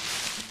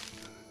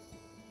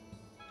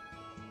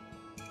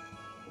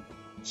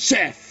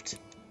 Shift!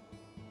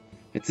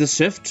 It's a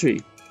shift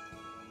tree.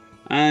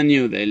 I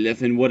knew they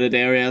live in wooded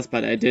areas,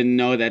 but I didn't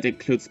know that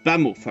includes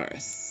bamboo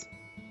forests.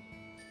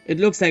 It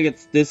looks like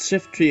this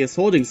shift tree is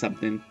holding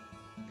something.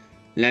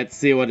 Let's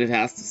see what it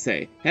has to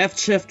say. Have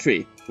shift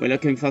tree. We're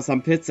looking for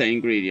some pizza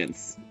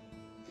ingredients.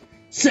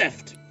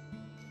 Shift!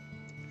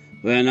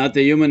 We're not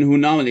the human who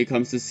normally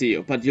comes to see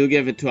you, but you'll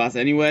give it to us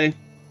anyway.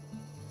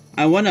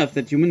 I wonder if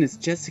that human is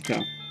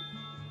Jessica.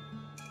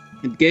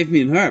 It gave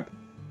me an herb.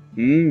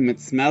 It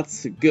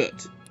smells good.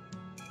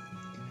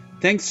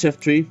 Thanks,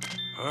 Shift Tree.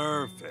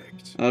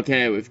 Perfect.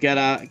 Okay, we've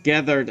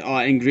gathered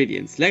our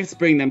ingredients. Let's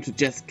bring them to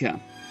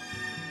Jessica.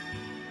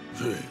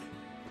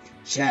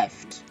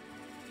 Shaft.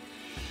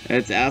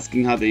 It's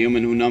asking how the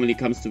human who normally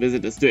comes to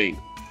visit is doing.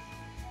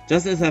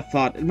 Just as I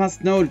thought, it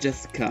must know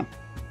Jessica.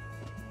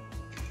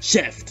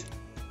 Shaft.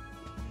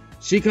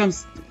 She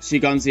comes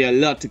here a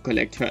lot to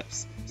collect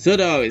herbs. So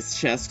I always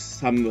share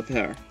some with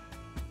her.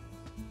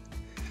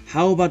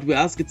 How about we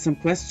ask it some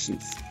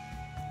questions?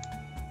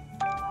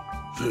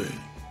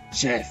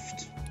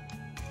 Shaft.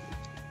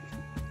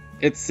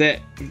 It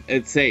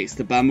says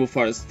the bamboo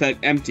forest felt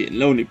empty and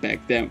lonely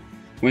back then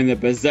when the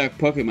berserk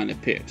Pokemon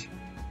appeared.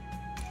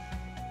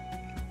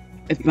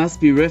 It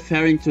must be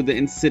referring to the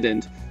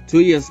incident 2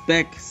 years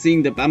back.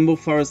 Seeing the bamboo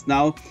forest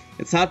now,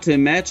 it's hard to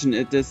imagine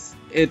it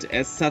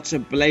as such a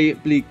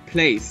bleak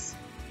place.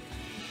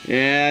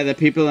 Yeah, the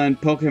people and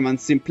Pokemon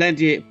seem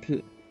plenty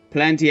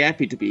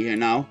happy to be here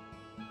now.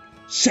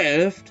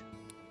 Shift?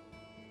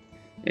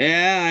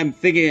 Yeah, I'm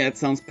thinking that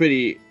sounds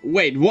pretty...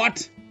 Wait,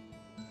 what?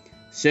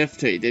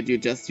 Shifty, did you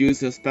just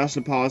use your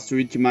special powers to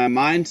read my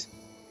mind?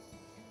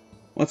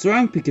 What's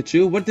wrong,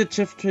 Pikachu? What did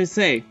Shifty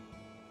say?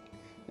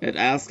 It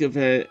asked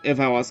if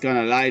I was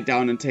gonna lie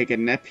down and take a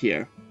nap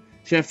here.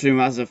 Jeffrey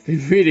must have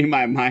been reading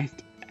my mind.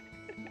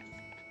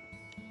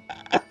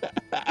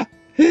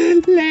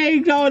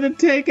 Laying down and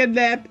take a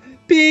nap.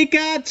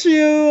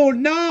 Pikachu!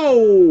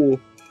 No!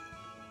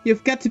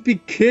 You've got to be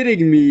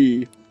kidding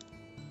me.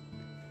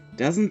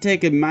 Doesn't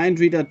take a mind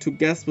reader to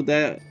guess what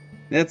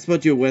that's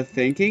what you were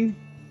thinking?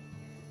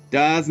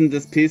 Doesn't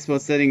this peaceful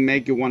setting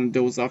make you want to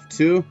doze off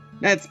too?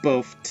 Let's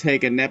both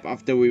take a nap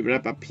after we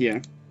wrap up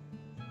here.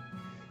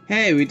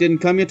 Hey, we didn't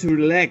come here to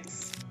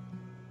relax.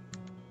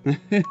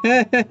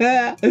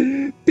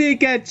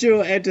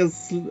 Pikachu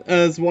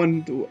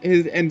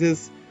and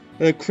his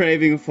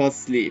craving for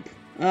sleep.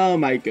 Oh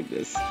my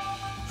goodness.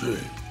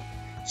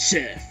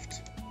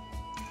 Shift.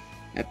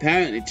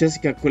 Apparently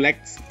Jessica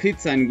collects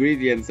pizza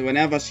ingredients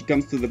whenever she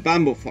comes to the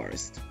bamboo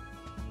forest.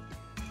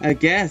 I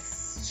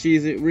guess she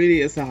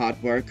really is a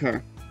hard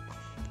worker.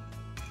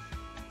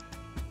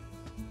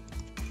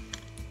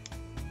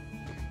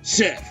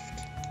 Shift.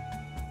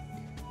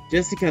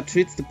 Jessica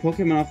treats the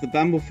Pokemon of the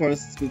bamboo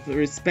forests with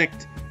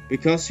respect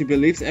because she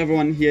believes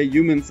everyone here,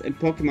 humans and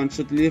Pokemon,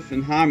 should live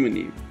in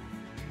harmony.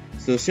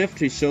 So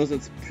Shiftry shows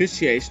its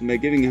appreciation by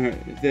giving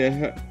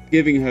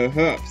her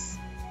herbs.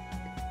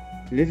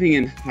 Living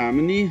in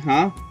harmony,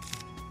 huh?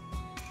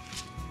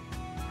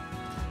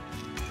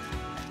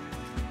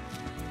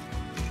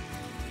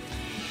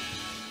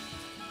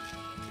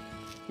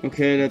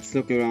 Okay, let's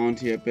look around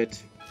here a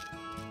bit.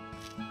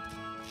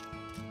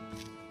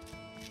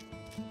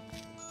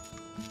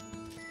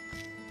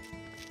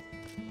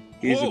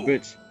 Here's a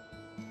bridge.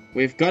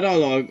 We've got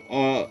all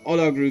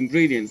our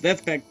ingredients.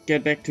 Let's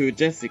get back to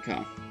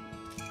Jessica.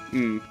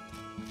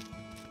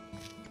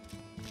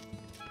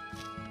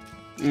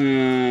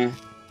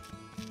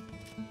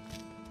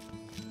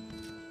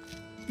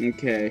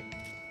 Okay.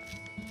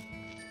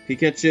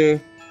 Pikachu,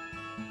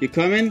 you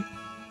coming?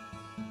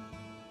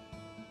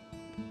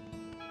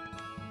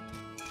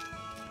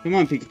 Come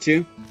on,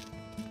 Pikachu.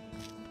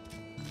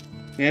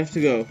 We have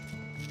to go.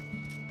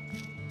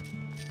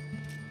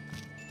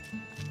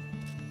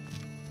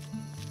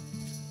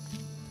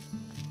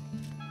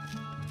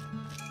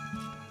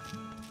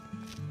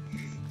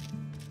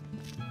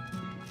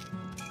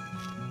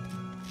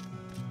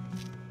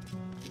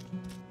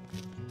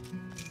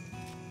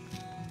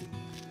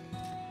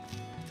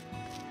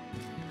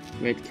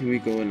 Wait, can we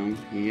go along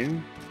here?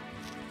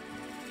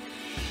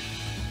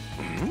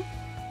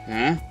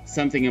 Huh?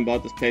 Something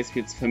about this place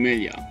feels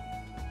familiar.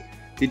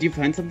 Did you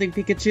find something,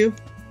 Pikachu?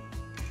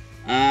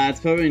 It's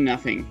probably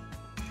nothing.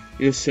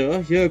 You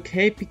sure? You're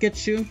okay,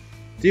 Pikachu?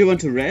 Do you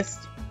want to rest?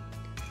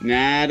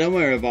 Nah, don't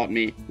worry about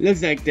me.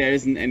 Looks like there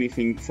isn't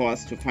anything for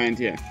us to find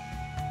here.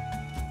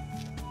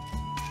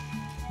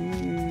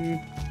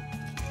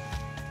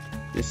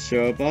 You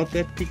sure about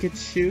that,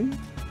 Pikachu?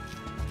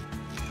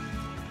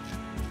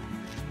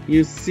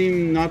 You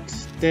seem not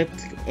that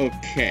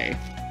okay.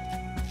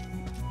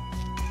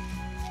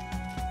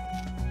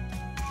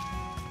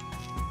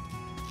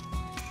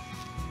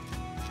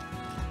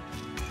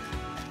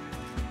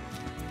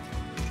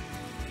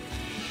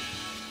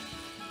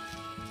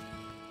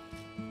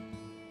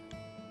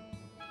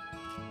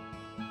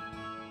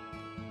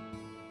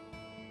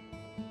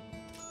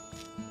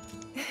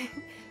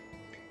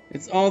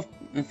 It's all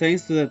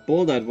thanks to that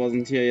boulder that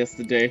wasn't here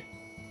yesterday.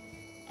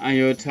 Are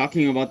you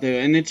talking about the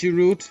energy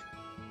root?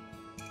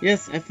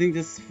 Yes, I think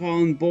this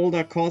fallen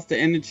boulder caused the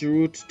energy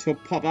root to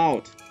pop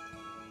out.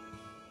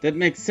 That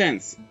makes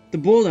sense. The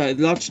boulder is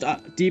lodged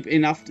deep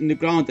enough in the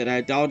ground that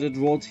I doubt it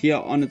rolled here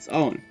on its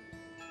own.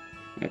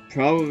 It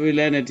probably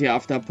landed here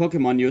after a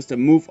Pokemon used a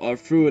move or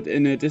threw it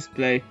in a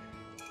display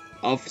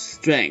of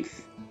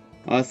strength.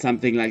 Or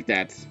something like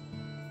that.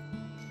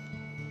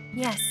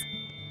 Yes.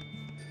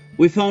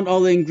 We found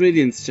all the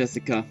ingredients,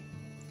 Jessica.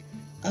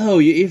 Oh,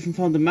 you even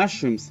found the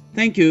mushrooms.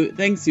 Thanks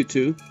you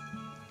two.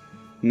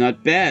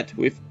 Not bad.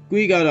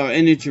 We got our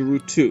energy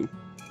root too.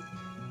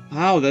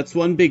 Wow, that's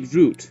one big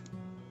root.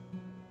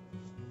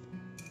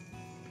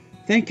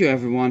 Thank you,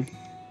 everyone.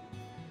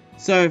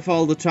 Sorry for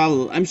all the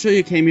trouble. I'm sure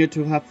you came here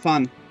to have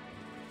fun.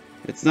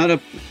 It's not a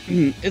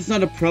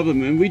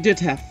problem, and we did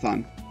have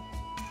fun.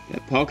 The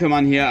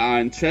Pokemon here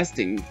are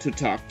interesting to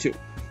talk to.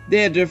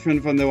 They are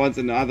different from the ones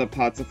in the other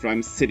parts of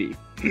Rhyme City.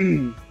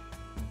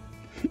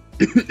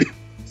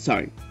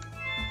 Sorry.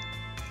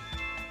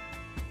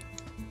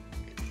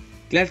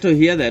 Glad to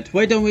hear that.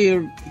 Why don't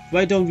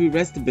we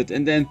rest a bit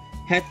and then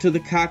head to the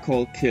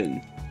charcoal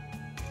kiln?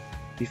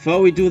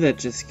 Before we do that,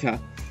 Jessica,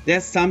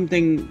 there's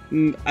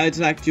something I'd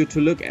like you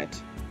to look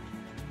at.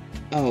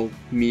 Oh,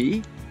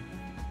 me?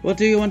 What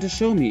do you want to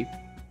show me?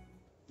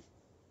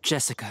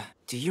 Jessica,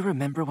 do you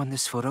remember when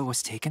this photo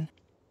was taken?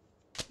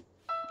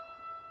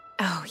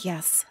 Oh,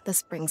 yes.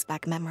 This brings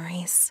back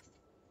memories.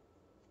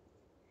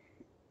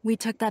 We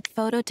took that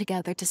photo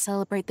together to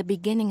celebrate the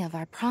beginning of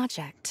our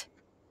project.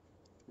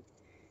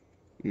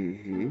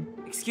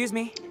 Excuse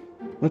me?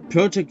 What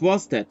project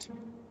was that?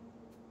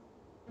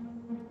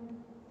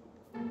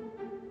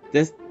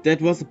 That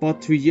was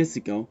about 2 years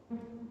ago.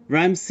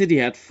 Rhyme City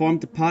had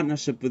formed a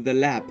partnership with the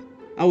lab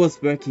I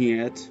was working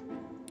at.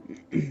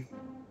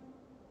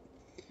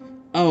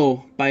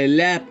 Oh, by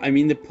lab, I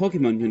mean the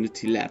Pokemon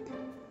Unity Lab.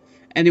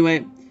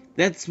 Anyway,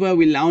 that's where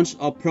we launched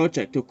our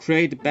project to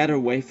create a better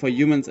way for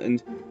humans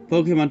and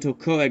Pokemon to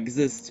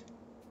coexist.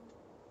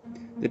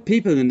 The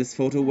people in this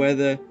photo were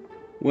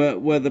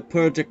the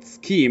project's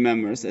key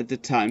members at the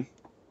time.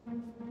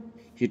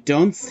 You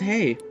don't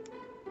say.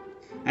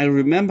 I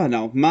remember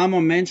now,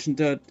 Mama mentioned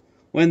that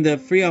when the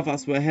three of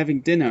us were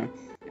having dinner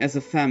as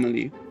a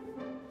family.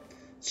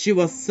 She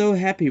was so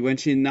happy when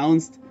she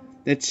announced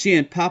that she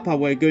and Papa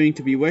were going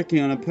to be working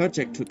on a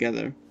project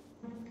together.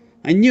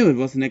 I knew it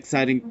was an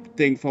exciting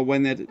thing for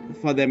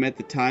them at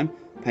the time,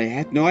 but I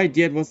had no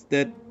idea it was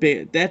that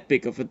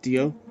big of a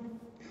deal.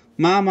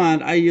 Mama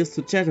and I used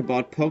to chat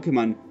about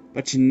Pokemon,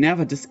 but she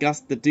never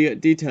discussed the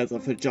details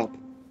of her job.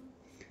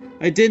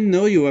 I didn't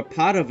know you were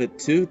part of it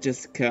too,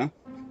 Jessica,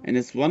 and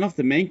as one of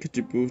the main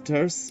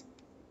contributors.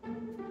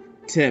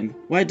 Tim,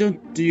 why do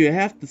you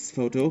have this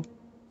photo?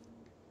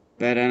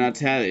 Better not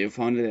tell her you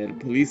found it at a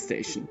police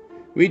station.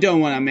 We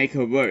don't want to make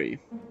her worry.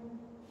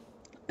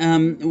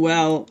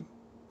 Well,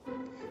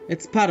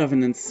 it's part of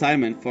an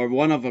assignment for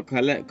one of our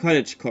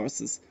college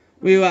courses.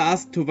 We were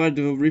asked to write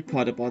a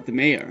report about the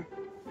mayor.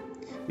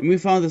 And we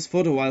found this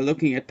photo while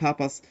looking at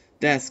Papa's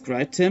desk,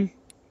 right, Tim?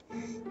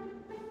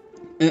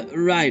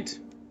 Right.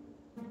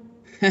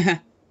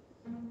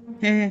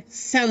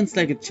 Sounds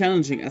like a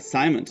challenging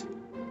assignment.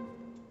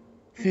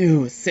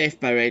 Phew, saved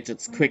by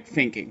Rachel's quick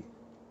thinking.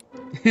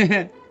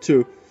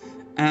 True.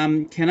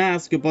 Can I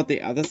ask you about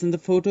the others in the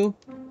photo?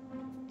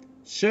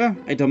 Sure,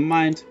 I don't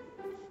mind.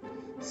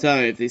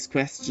 Sorry if these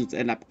questions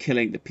end up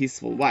killing the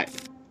peaceful vibe.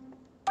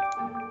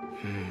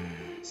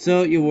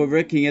 So, you were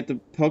working at the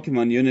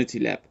Pokemon Unity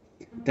Lab.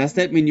 Does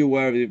that mean you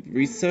were a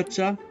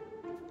researcher?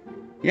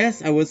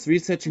 Yes, I was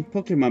researching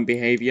Pokemon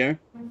behavior.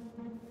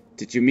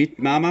 Did you meet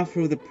Mama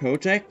through the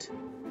project?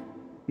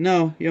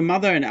 No, your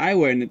mother and I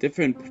were in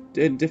different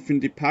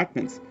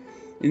departments.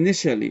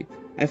 Initially,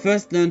 I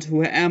first learned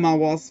who Emma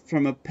was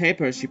from a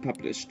paper she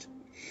published.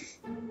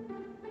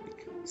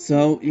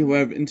 So, you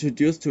were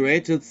introduced to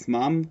Rachel's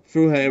mom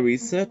through her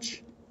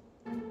research?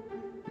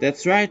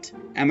 That's right,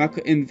 Emma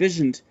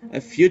envisioned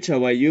a future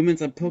where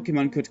humans and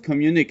Pokemon could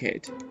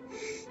communicate.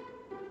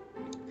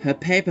 Her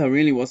paper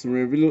really was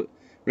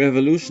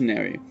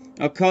revolutionary.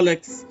 Our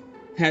colleagues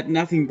had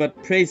nothing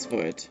but praise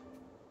for it.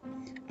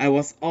 I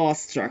was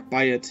awestruck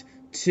by it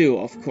too,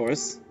 of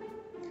course.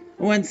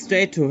 I went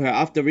straight to her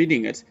after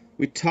reading it.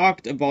 We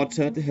talked about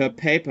her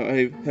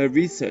paper, her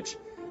research,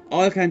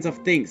 all kinds of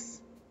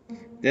things.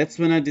 That's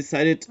when I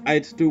decided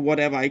I'd do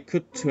whatever I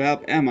could to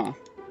help Emma.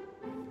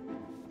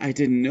 I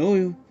didn't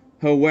know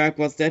her work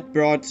was what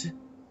brought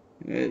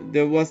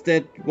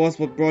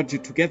you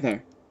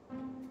together.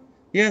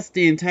 Yes,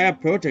 the entire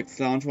project's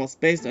launch was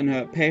based on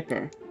her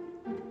paper.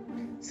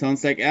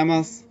 Sounds like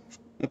Emma's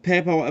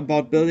paper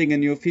about building a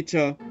new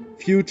future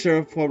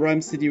for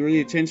Rhyme City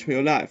really changed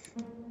your life.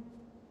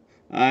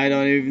 I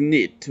don't even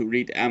need to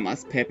read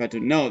Emma's paper to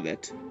know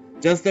that.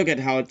 Just look at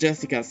how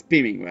Jessica's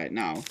beaming right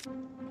now.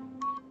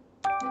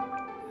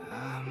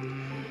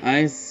 I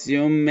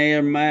assume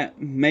Mayor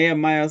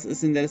Myers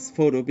is in this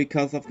photo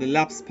because of the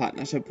lab's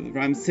partnership with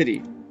Rhyme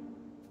City.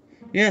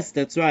 Yes,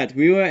 that's right.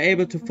 We were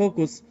able to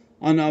focus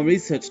on our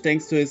research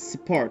thanks to his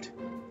support.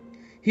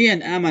 He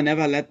and Emma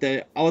never let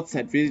the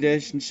outside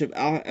relationship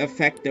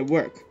affect their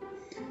work.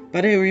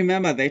 But I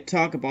remember they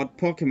talked about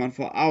Pokemon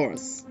for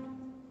hours.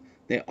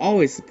 They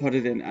always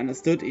supported and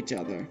understood each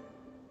other.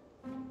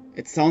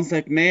 It sounds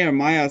like Mayor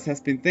Myers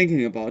has been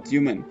thinking about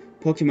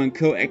human-Pokemon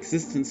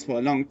coexistence for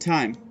a long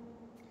time.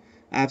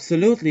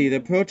 Absolutely, the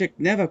project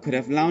never could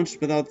have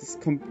launched without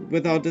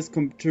his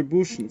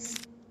contributions.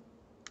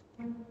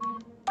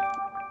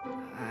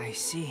 I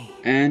see.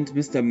 And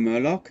Mr.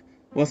 Murloc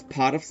was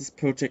part of this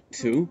project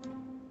too?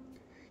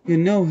 You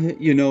know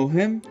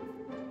him?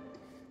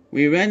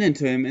 We ran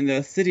into him in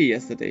the city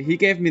yesterday. He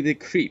gave me the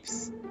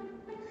creeps.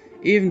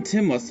 Even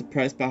Tim was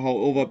surprised by how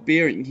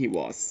overbearing he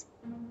was.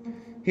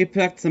 He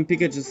plucked some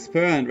Pikachu's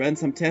fur and ran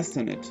some tests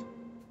on it.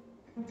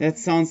 That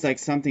sounds like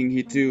something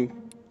he'd do.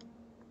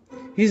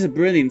 He's a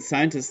brilliant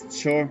scientist,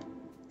 sure.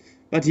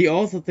 But he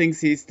also thinks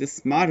he's the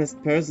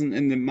smartest person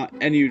in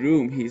any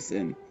room he's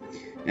in.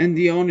 And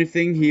the only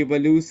thing he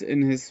values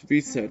in his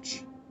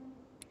research.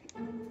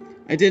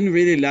 I didn't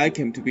really like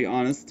him, to be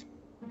honest.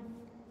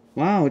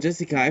 Wow,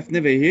 Jessica, I've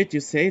never heard you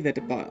say that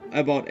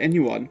about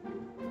anyone.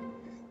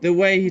 The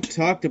way he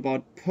talked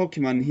about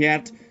Pokemon, he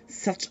had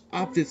such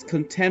obvious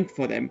contempt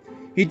for them.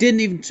 He didn't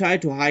even try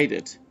to hide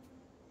it.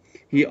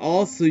 He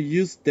also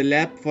used the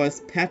lab for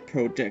his pet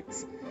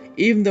projects,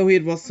 even though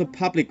it was a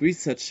public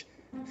research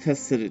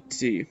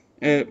facility.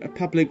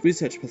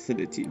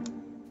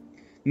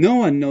 No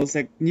one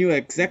knew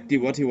exactly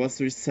what he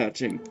was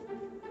researching.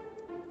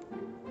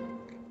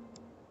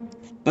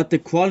 But the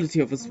quality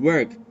of his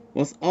work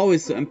was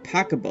always so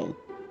impeccable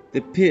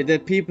that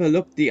people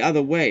looked the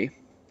other way.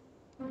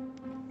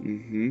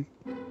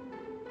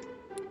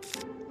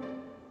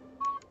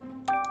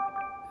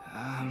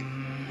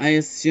 I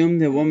assume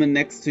the woman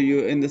next to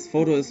you in this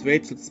photo is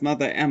Rachel's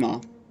mother,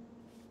 Emma.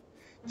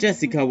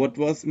 Jessica, what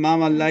was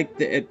Mama like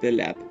at the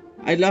lab?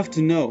 I'd love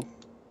to know.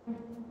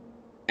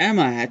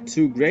 Emma had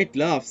two great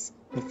loves,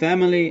 her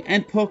family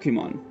and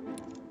Pokemon.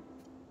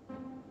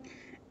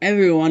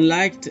 Everyone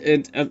liked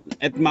and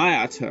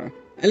admired her.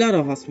 A lot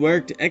of us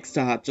worked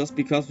extra hard just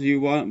because we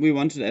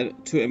wanted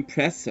to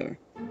impress her.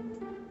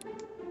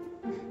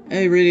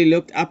 I really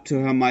looked up to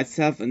her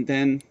myself, and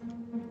then...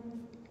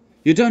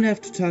 You don't have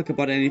to talk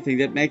about anything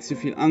that makes you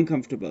feel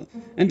uncomfortable,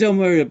 and don't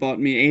worry about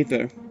me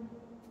either.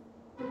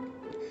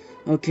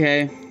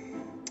 Okay.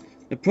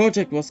 The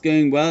project was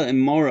going well and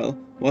morale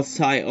was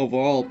high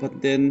overall,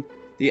 but then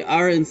the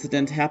R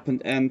incident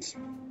happened and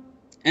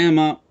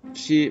Emma,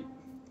 she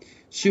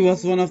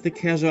was one of the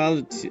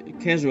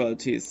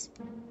casualties.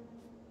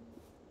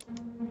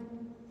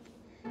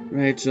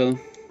 Rachel.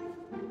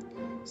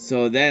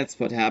 So that's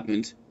what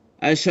happened.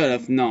 I should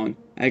have known.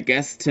 I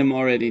guess Tim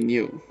already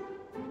knew.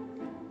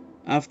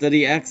 After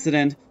the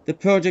accident, the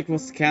project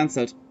was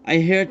cancelled. I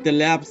heard the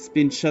lab's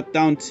been shut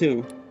down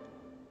too.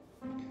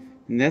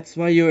 And that's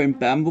why you're in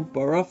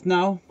Borough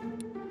now?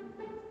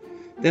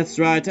 That's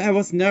right, I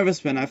was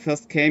nervous when I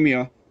first came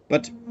here,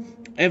 but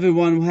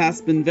everyone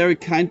has been very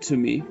kind to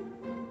me.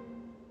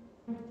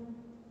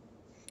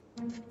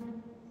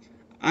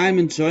 I'm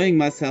enjoying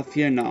myself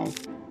here now.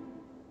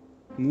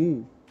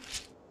 Ooh.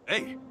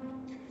 Hey!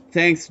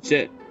 Thanks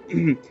to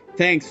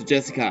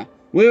Jessica,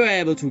 we were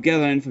able to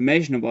gather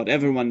information about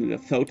everyone in the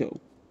photo.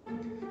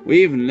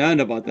 We even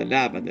learned about the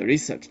lab and the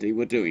research they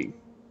were doing.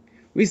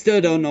 We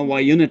still don't know why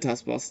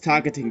Unitas was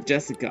targeting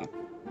Jessica,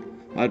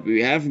 but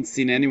we haven't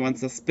seen anyone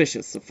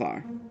suspicious so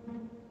far.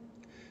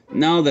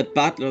 Now that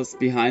Butler's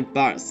behind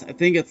bars, I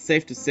think it's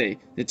safe to say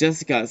that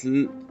Jessica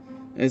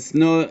is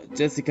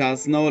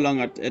no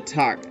longer a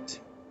target.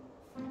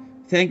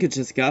 Thank you,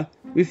 Jessica.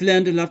 We've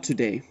learned a lot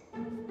today.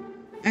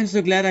 I'm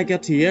so glad I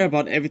got to hear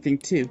about everything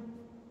too.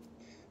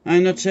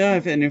 I'm not sure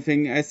if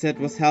anything I said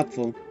was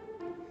helpful.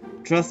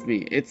 Trust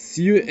me, it's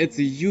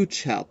a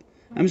huge help.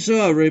 I'm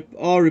sure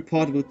our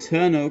report will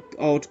turn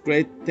out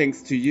great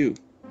thanks to you.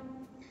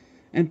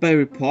 And by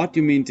report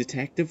you mean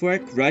detective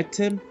work, right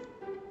Tim?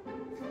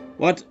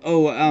 What?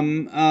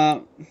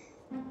 Oh,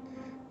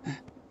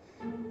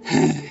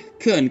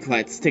 couldn't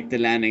quite stick the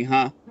landing,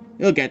 huh?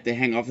 You'll get the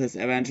hang of this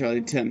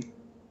eventually, Tim.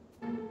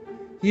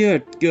 You're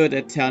good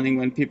at telling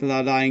when people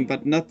are lying,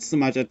 but not so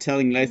much at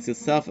telling lies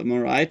yourself, am I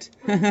right?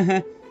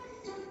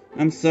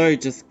 I'm sorry,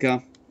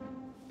 Jessica.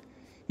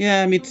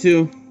 Yeah, me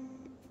too.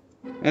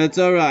 It's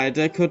alright,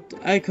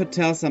 I could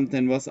tell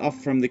something was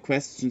off from the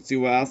questions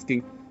you were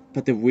asking,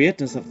 but the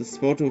weirdness of this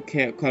photo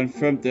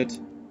confirmed it.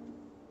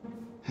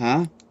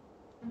 Huh?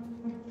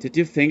 Did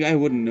you think I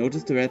wouldn't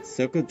notice the red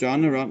circle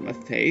drawn around my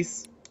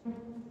face?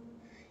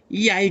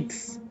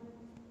 Yikes!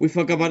 We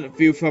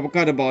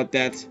forgot about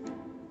that.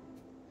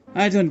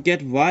 I don't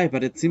get why,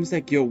 but it seems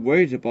like you're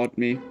worried about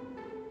me.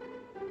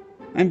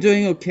 I'm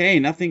doing okay,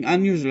 nothing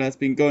unusual has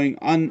been going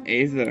on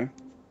either.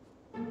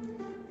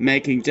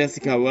 Making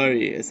Jessica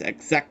worry is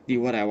exactly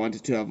what I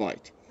wanted to avoid.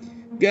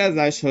 Guess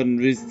I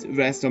shouldn't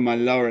rest on my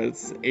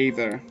laurels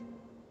either.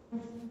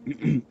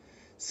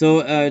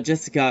 So,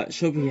 Jessica,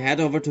 should we head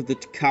over to the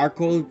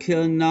charcoal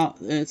kiln now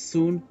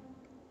soon?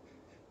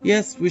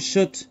 Yes, we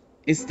should.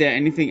 Is there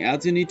anything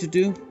else you need to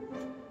do?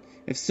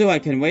 If so, I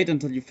can wait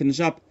until you finish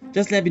up.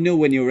 Just let me know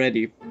when you're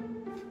ready.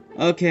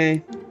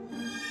 Okay.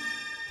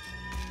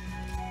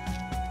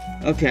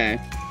 Okay.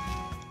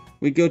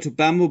 We go to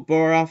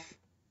Borough,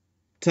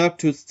 talk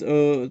to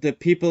the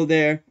people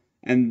there,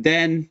 and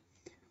then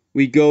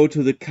we go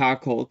to the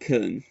charcoal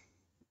kiln.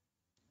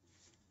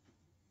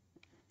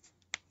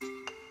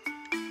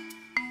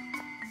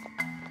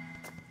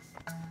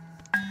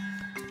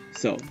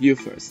 So, you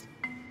first.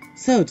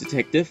 So,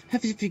 Detective,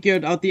 have you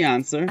figured out the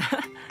answer?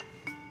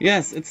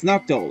 Yes, it's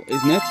Noctowl,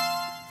 isn't it?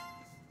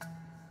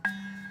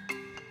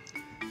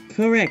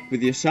 Correct,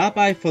 with your sharp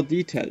eye for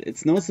detail,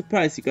 it's no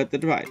surprise you got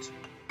that right.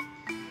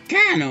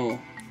 Kano!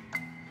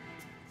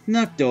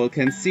 Noctowl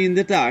can see in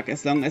the dark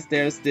as long as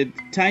there's the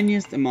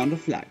tiniest amount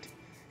of light.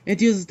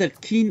 It uses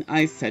that keen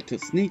eyesight to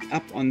sneak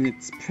up on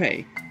its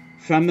prey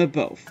from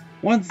above.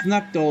 Once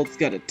Noctowl's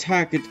got a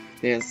target,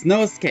 there's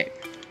no escape.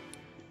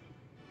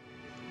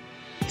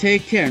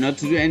 Take care not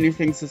to do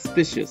anything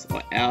suspicious,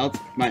 or else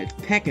it might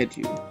peck at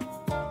you.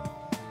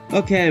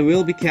 Okay,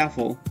 we'll be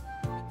careful.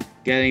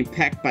 Getting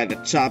pecked by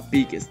the sharp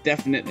beak is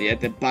definitely at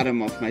the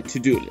bottom of my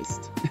to-do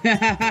list.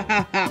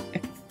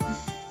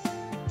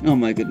 Oh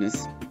my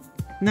goodness.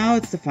 Now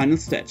it's the final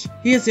stretch.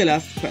 Here's your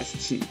last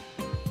question.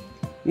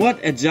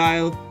 What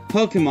agile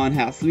Pokemon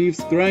has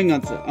leaves growing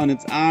on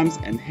its arms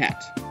and head?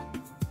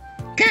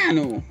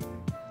 Kano!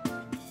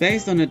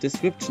 Based on the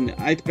description,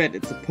 I'd bet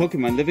it's a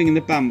Pokemon living in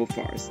the bamboo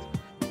forest.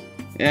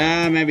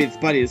 Yeah, maybe its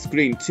body is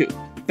green too.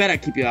 Better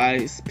keep your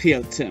eyes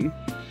peeled, Tim.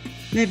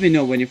 Let me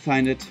know when you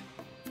find it.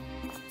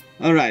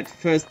 Alright,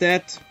 first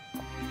that.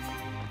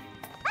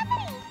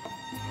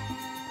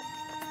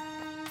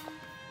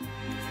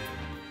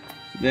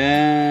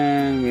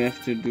 Then we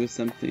have to do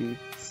something.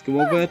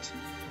 Squobert.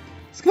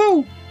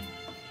 Squoo!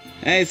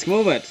 Hey,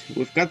 Squobert,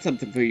 we've got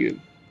something for you.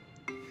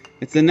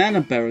 It's a nana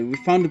berry. We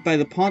found it by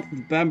the pond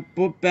in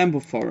the bamboo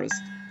forest.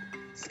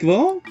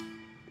 Squirrel?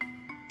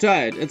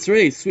 Try it. It's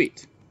really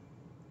sweet.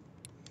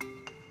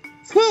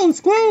 Squirrel,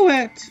 squirrel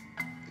it!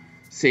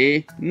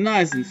 See?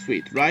 Nice and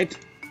sweet, right?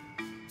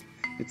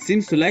 It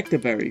seems to like the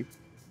berry.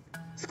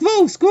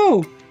 Squirrel,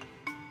 squirrel!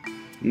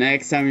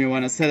 Next time you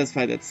want to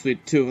satisfy that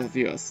sweet tooth of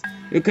yours,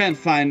 you can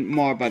find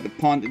more by the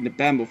pond in the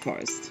bamboo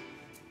forest.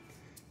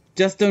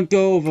 Just don't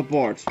go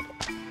overboard.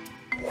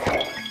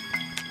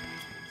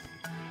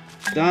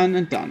 Done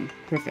and done.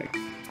 Perfect.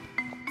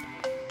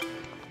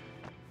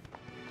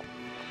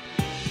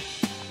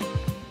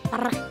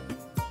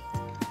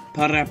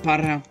 Para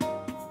para.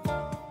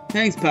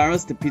 Thanks,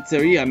 Paris. The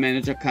pizzeria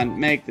manager can't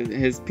make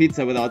his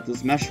pizza without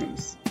those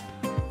mushrooms.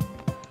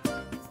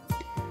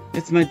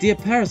 It's my dear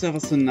Paris ever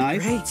so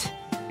nice? Great.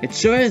 It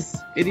sure is.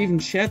 It even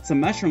shared some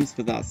mushrooms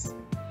with us.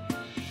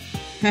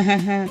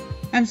 Hahaha.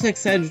 I'm so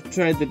excited to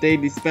try the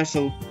daily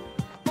special.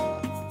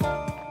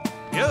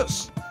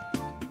 Yes.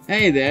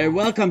 Hey there,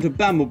 welcome to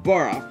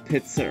Borough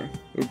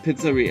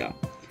Pizzeria.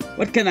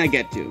 What can I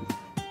get you?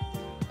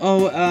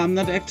 Oh, I'm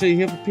not actually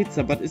here for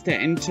pizza, but is there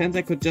any chance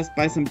I could just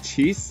buy some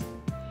cheese?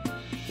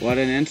 What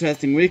an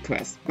interesting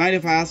request. Mind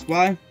if I ask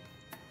why?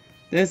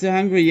 There's a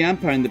hungry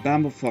yamper in the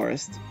bamboo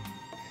forest.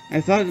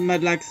 I thought it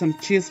might like some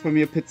cheese from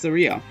your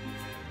pizzeria.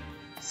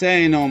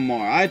 Say no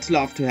more, I'd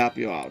love to help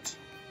you out.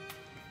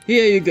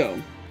 Here you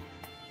go.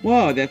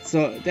 Whoa, that's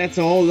a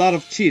whole lot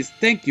of cheese,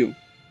 thank you.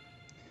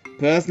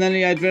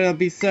 Personally, I'd rather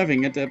be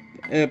serving it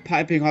a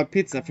piping hot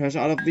pizza fresh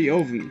out of the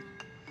oven.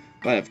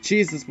 But if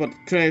cheese is what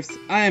it craves,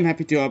 I am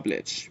happy to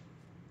oblige.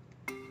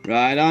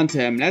 Right on,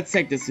 Tim. Let's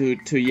take this to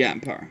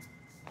Yamper.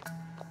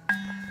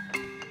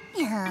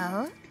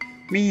 Meow.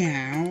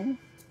 Meow.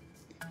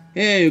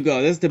 Here you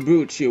go. This is the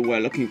brooch you were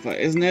looking for,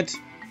 isn't it?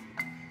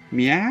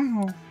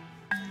 Meow.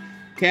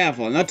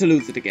 Careful not to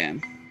lose it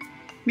again.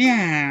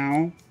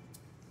 Meow.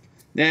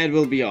 That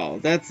will be all.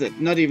 That's it.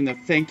 Not even a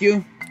thank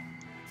you.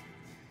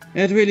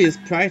 It really is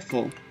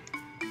prideful.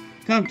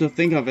 Come to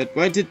think of it,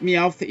 why did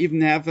Meowth even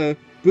have a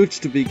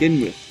brooch to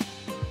begin with?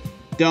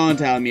 Don't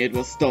tell me it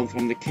was stolen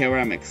from the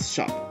ceramics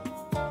shop.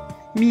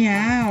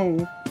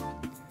 Meow.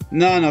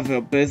 None of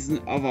our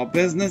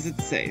business, it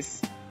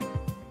says.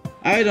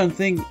 I don't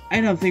think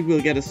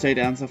we'll get a straight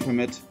answer from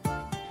it.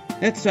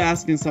 Let's try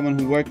asking someone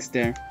who works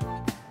there.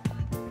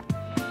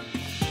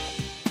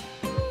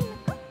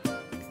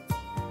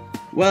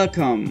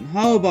 Welcome.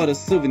 How about a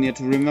souvenir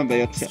to remember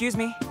your trip? Excuse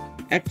me?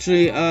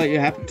 Actually, you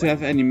happen to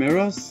have any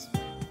mirrors?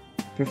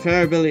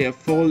 Preferably a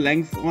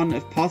full-length one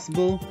if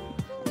possible.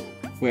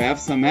 We have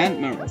some hand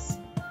mirrors.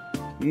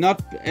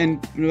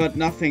 But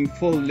nothing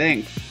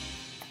full-length.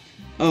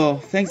 Oh,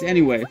 thanks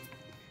anyway.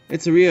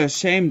 It's a real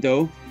shame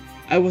though.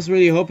 I was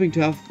really hoping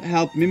to have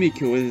helped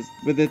Mimikyu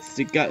with its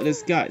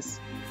disguise.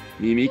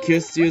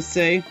 Mimikyu, you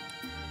say?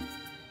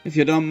 If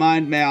you don't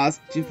mind, may I ask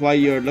you why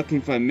you're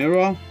looking for a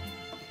mirror?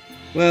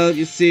 Well,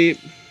 you see...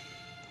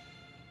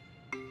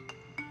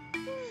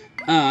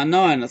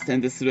 now I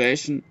understand the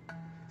situation.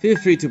 Feel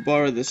free to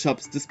borrow the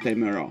shop's display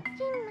mirror.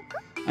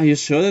 Are you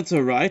sure that's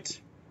alright?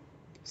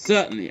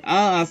 Certainly,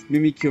 I'll ask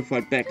Mimikyu for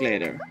it back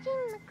later.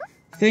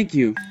 Thank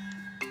you.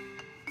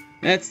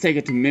 Let's take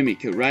it to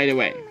Mimikyu right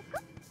away.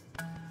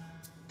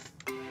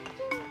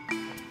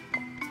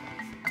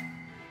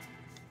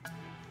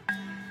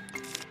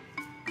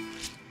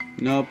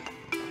 Nope.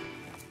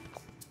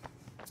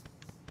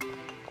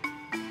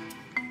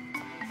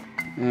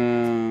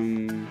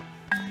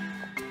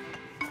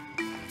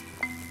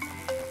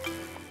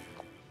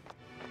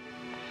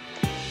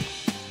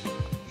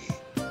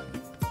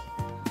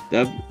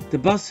 The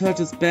boss hurt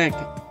his back.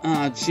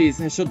 Ah, jeez,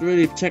 I should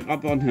really check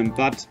up on him,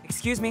 but...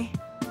 Excuse me?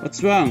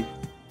 What's wrong?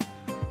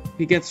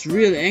 He gets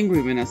real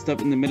angry when I stop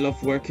in the middle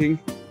of working.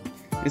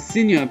 His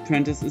senior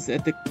apprentice is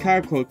at the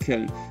charcoal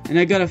kiln, and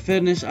I gotta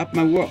finish up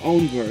my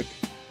own work.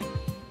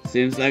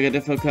 Seems like a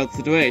difficult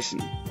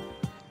situation.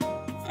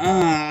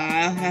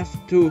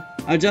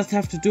 I'll just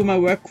have to do my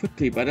work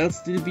quickly, but I'll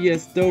still be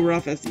as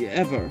rough as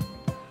ever.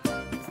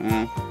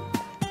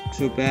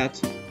 Too bad.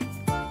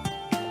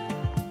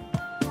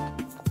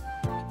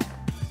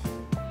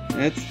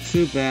 That's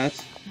too bad.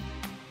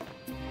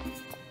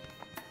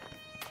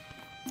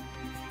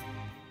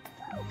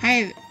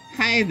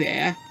 Hi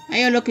there. Are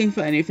you looking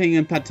for anything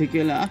in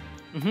particular?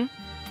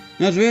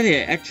 Not really.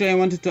 Actually, I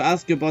wanted to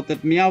ask you about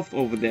that Meowth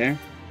over there.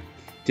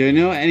 Do you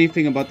know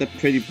anything about that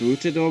pretty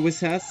brooch it always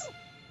has?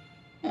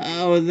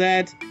 Oh,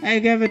 that. I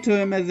gave it to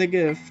him as a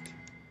gift.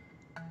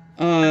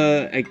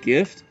 A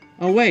gift?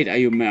 Oh wait, are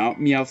you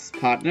Meowth's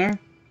partner?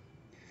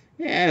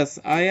 Yes,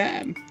 I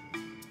am.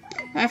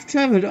 I've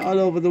traveled all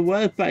over the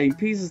world buying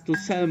pieces to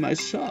sell in my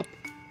shop.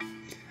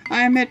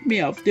 I met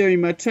Meowth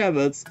during my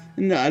travels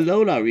in the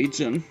Alola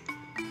region.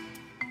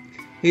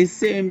 He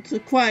seemed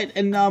quite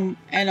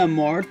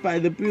enamored by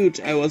the brooch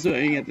I was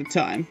wearing at the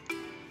time.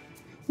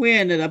 We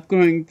ended up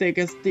growing thick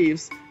as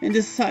thieves and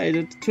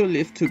decided to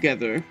live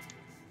together.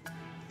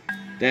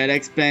 That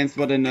explains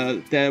what an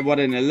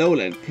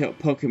Alolan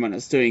Pokemon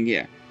is doing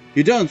here.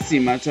 You don't see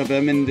much of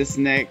him in this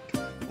neck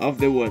of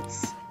the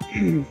woods.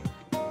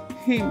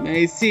 He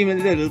may seem a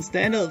little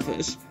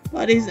standoffish,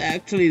 but he's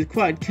actually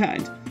quite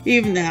kind. He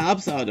even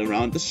helps out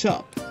around the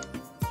shop.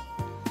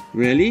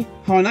 Really?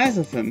 How nice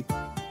of him.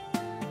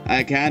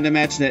 I can't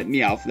imagine that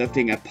Meowth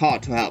lifting a paw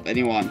to help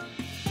anyone.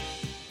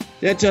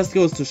 That just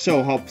goes to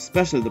show how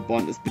special the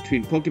bond is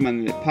between Pokemon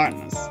and their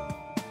partners.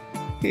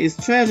 He's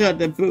treasured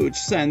the Booch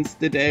since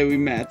the day we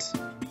met.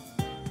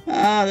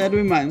 Ah, that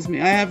reminds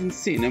me, I haven't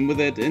seen him with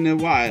it in a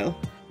while.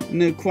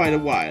 Quite a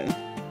while.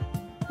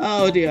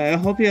 Oh dear, I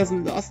hope he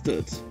hasn't lost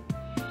it.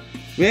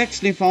 We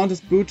actually found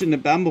his Booch in the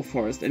bamboo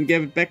forest and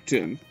gave it back to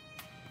him.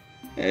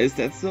 Is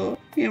that so?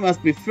 He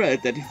must be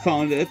thrilled that he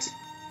found it.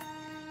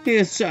 He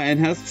is shy and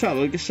has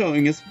trouble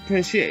showing his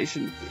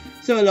appreciation,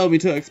 so allow me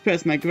to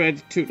express my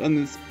gratitude on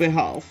his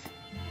behalf.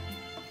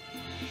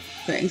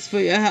 Thanks for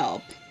your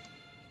help.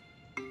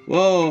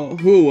 Whoa,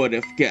 who would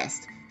have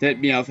guessed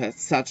that Meowth has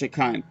such a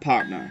kind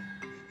partner?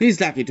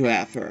 He's lucky to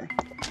have her.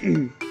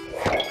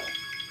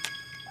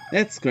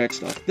 That's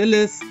scratched off the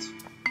list.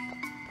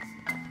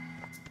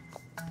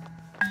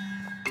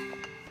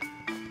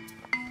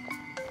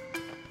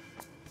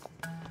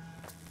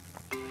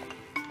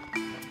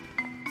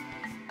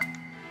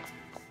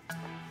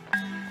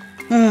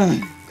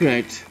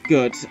 Great,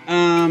 good.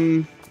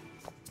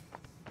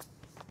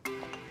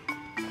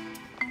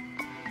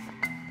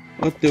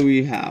 What do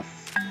we have?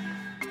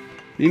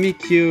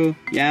 Mimikyu,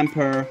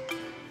 Yamper,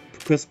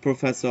 Quiz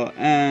Professor,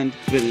 and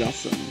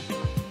Blossom.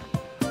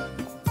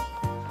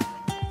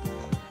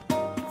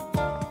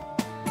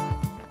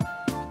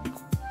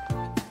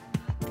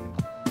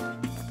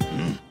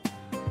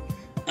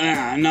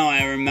 Ah, now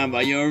I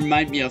remember. You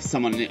remind me of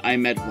someone I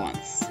met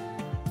once.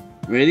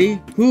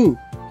 Really? Who?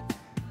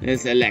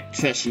 This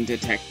electrician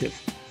detective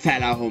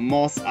fella who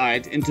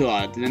moss-eyed into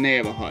the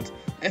neighborhood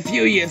a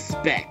few years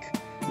back.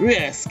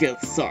 Real skilled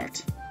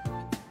sort.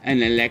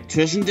 An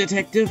electrician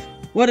detective?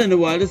 What in the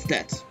world is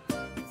that?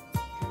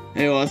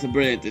 He was a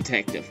brilliant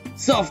detective.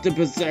 Solved the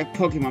berserk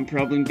Pokemon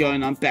problem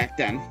going on back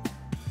then.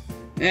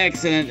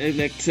 Excellent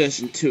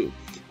electrician too.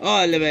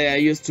 Our elevator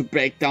used to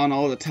break down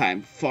all the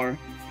time before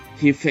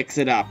he fixed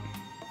it up.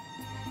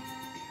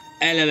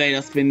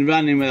 Elevator's been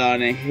running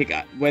without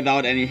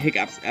any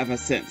hiccups ever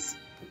since.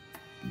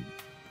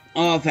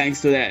 All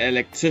thanks to that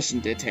electrician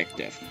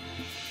detective.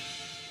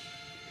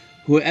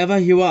 Whoever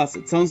he was,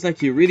 it sounds like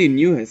he really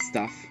knew his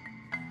stuff.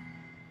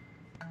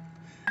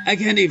 I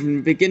can't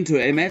even begin to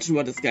imagine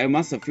what this guy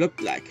must have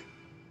looked like.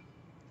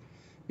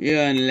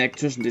 You're an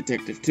electrician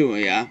detective too,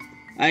 yeah?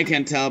 I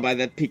can tell by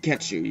that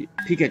Pikachu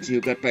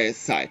you got by his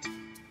side.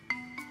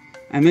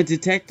 I'm a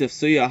detective,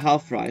 so you're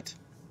half right.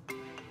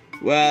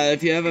 Well,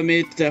 if you ever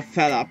meet the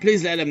fella,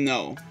 please let him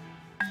know.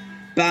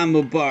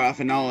 Bamboo Borough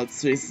and all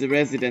its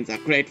residents are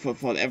grateful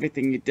for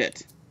everything you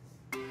did.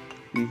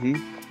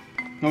 Come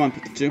on,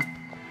 Pikachu.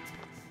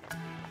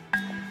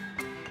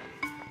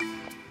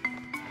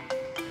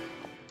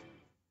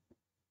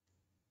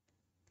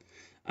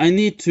 I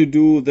need to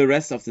do the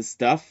rest of the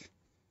stuff.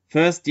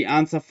 First, the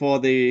answer for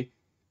the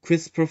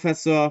Quiz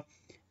Professor,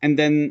 and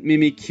then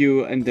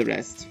Mimikyu and the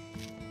rest.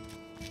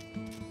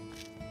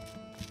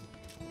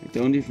 I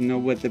don't even know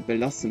where the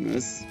Blossom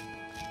is.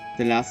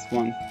 The last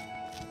one.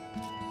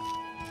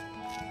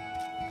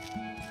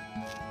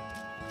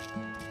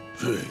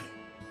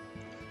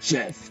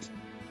 Shift.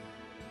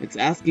 It's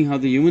asking how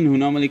the human who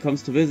normally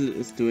comes to visit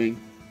is doing.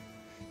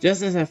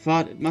 Just as I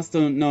thought, it must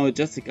know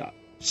Jessica.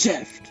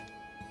 Shift.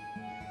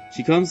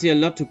 She comes here a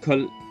lot to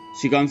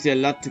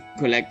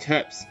collect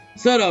herbs,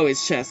 so it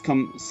always shares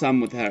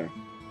some with her.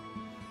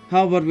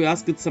 How about we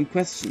ask it some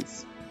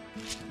questions?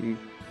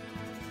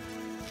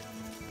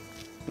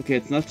 Okay,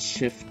 it's not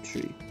shift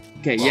tree.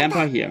 Okay,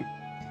 Yamper here.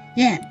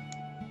 Yamp.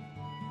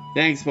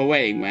 Thanks for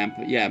waiting,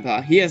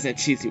 Yamper. Here's that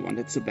cheese you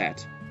wanted so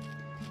bad.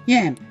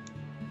 Yamp.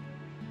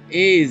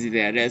 Easy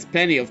there, there's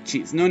plenty of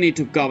cheese. No need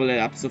to gobble it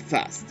up so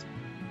fast.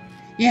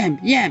 Yamp,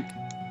 Yamp.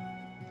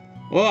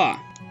 Oh.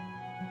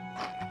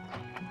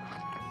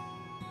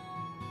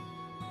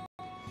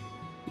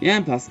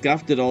 Yamper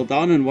scuffed it all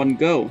down in one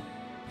go.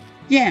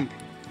 Yamp.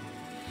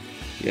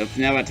 You've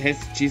never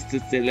tasted cheese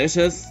that's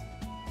delicious?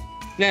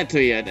 Glad to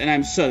hear it, and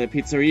I'm sure the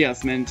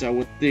pizzeria's manager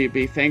would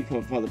be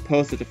thankful for the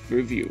positive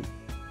review.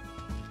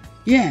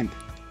 Yamp.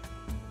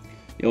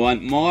 You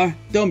want more?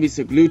 Don't be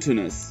so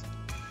glutinous.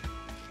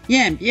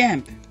 Yamp,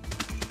 Yamp.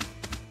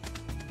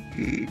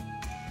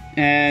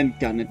 And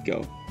gun it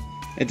go.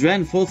 It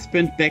ran full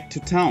sprint back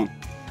to town.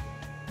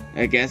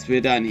 I guess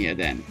we're done here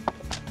then.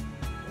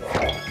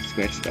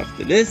 Scratch it off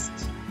the list.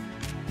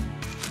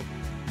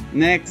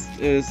 Next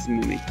is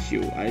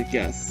Mimikyu, I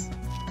guess.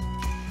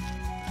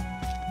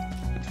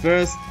 But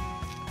first...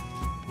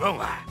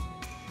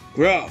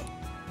 Grow.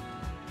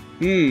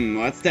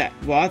 What's that?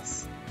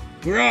 What's...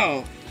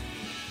 Grow.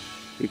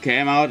 You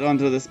came out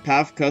onto this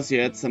path because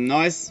you heard some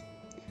noise?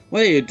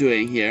 What are you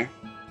doing here?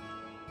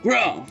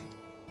 Grow.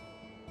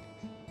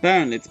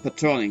 Apparently it's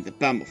patrolling the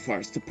bamboo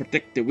forest to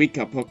protect the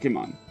weaker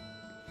Pokemon.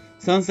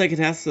 Sounds like it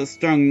has a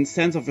strong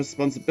sense of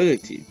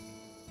responsibility.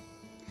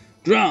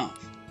 Grow.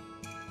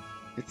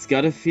 It's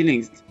got a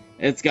feeling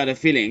It's got a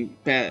feeling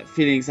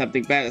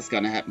something bad is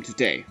gonna happen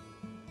today.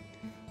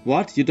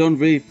 What? You don't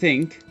really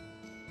think?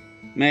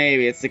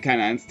 Maybe it's the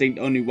kind of instinct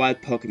only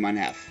wild Pokemon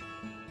have.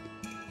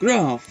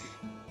 Growth!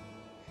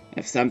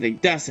 If something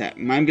does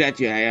happen, I'm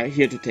glad you're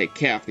here to take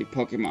care of the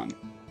Pokemon.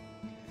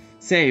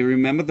 Say,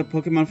 remember the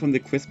Pokemon from the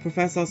quiz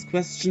professor's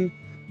question?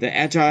 The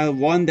agile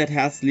one that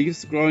has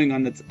leaves growing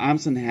on its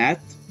arms and head?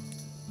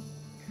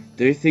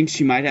 Do you think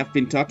she might have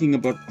been talking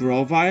about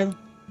Grovyle?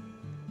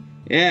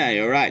 Yeah,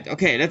 you're right.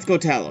 Okay, let's go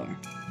tell her.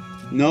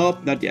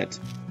 Nope, not yet.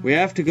 We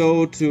have to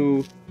go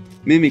to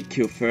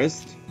Mimikyu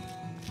first.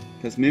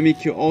 Because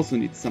Mimikyu also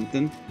needs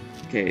something.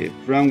 Okay,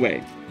 wrong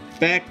way.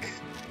 Back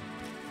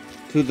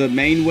to the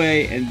main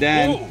way and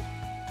then... Whoa.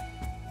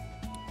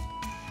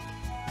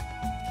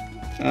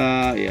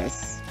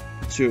 Yes.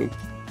 True.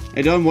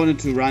 I don't want it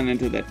to run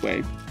into that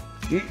way.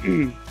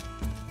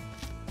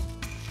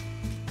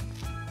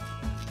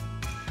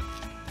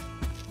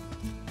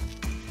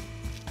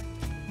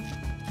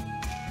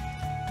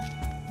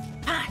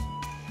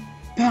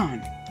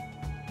 Pawn!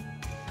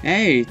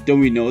 Hey, don't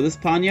we know this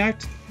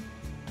Pawnyard?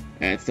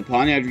 It's the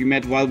Pawnyard we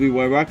met while we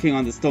were working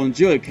on the stone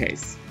jewel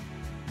case.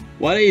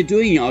 What are you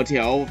doing out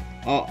here of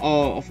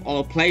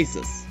all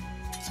places?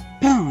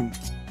 Pawn!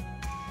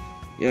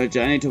 Your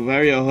journey to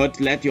Warriorhood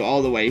led you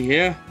all the way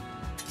here?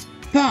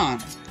 Pawn!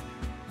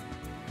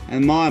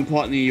 And more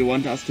importantly, you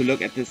want us to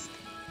look at this?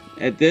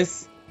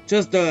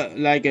 Just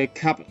like a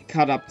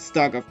cut up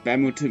stalk of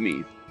bamboo to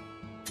me.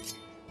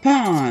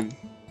 Pawn!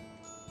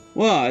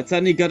 Whoa, it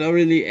suddenly got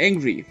really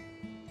angry.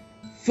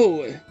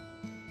 Fool!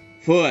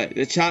 Fool,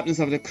 the sharpness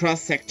of the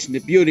cross-section, the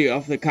beauty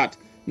of the cut.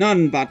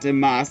 None but the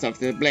master of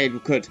the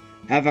blade could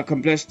have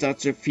accomplished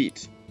such a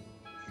feat.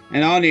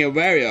 And only a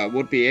warrior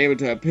would be able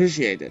to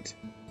appreciate it,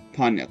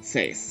 Pawnyard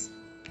says.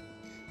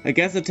 I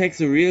guess it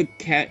takes a real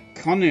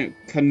connoisseur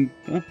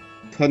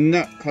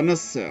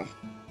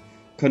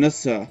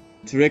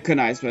to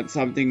recognize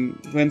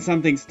when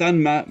something's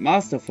done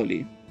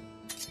masterfully.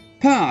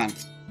 Pawn!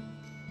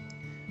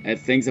 It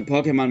thinks a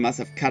Pokemon must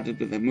have cut it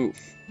with a move.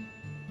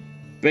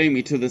 Bring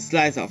me to the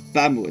slice of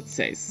bamboo, it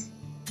says.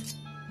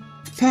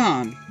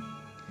 Pawn!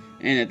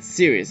 And it's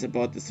serious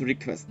about this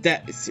request,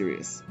 that is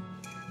serious.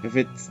 If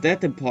it's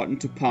that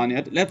important to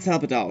Pawnyard, let's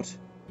help it out.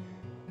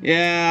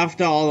 Yeah,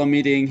 after all, our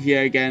meeting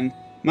here again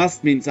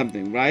must mean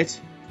something,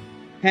 right?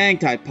 Hang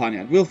tight,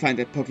 Pawnyard, we'll find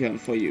that Pokemon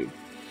for you.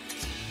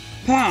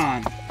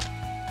 Pawn!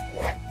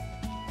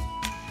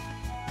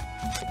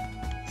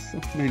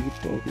 So many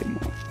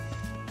Pokemon.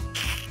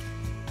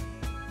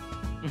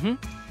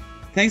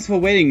 Thanks for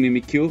waiting,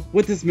 Mimikyu.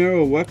 Would this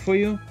mirror work for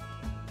you?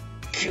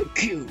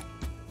 QQ.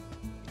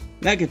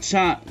 Like a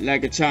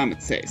charm,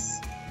 it says.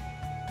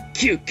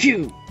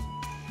 QQ.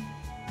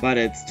 But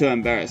it's too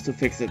embarrassed to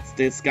fix its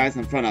disguise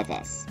in front of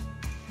us.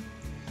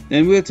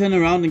 Then we'll turn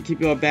around and keep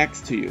your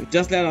backs to you.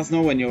 Just let us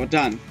know when you're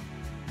done.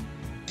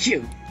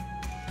 Q.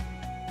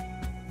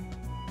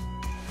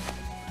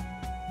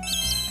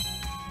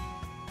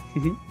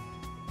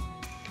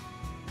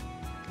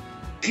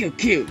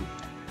 QQ.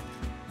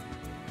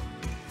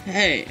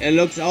 Hey, it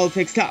looks all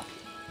fixed up.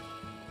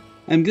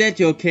 I'm glad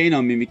you're okay now,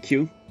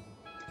 Mimikyu.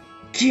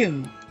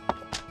 Q.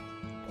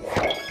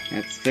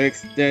 That's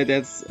fixed.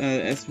 That's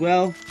as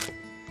well.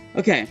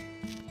 Okay.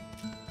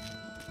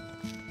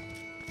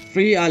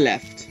 3 are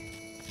left.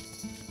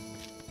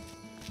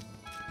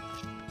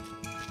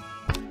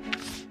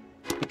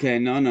 Okay,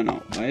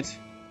 no, right?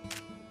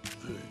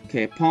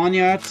 Okay,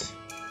 Pawnyard.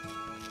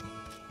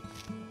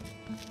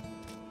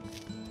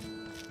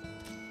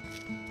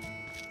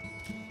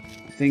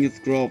 I think it's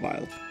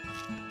Grovyle.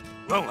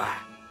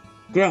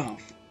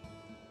 Grove.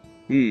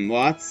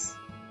 What's?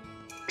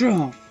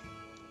 Grove.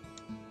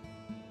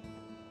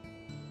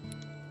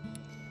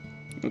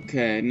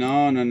 Okay,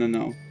 no.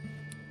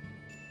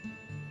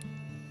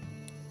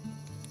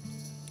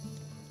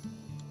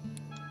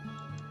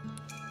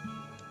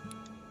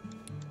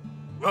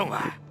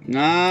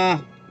 Nah.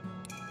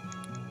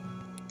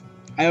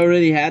 I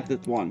already had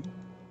that one.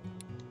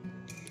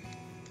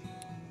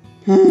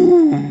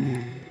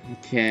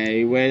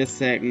 Okay, wait a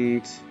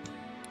second.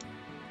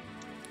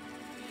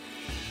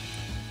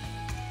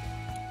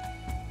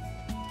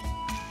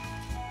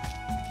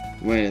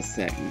 Wait a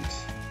second.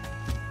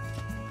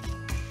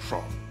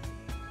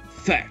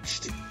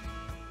 Fetched.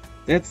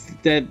 That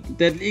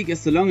leak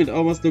is so long it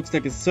almost looks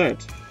like a sword.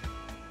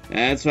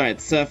 That's right,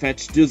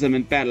 Surfetched use them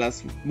in battle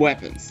as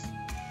weapons.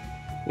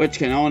 Which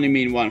can only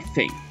mean one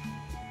thing.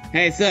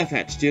 Hey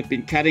Surfetched, you've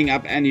been cutting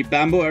up any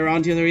bamboo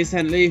around here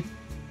recently?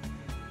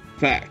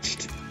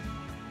 Fetched.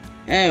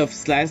 Hey, you've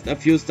sliced a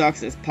few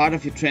stalks as part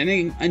of your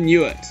training? I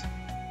knew it.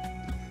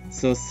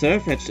 So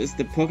Surfetched is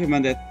the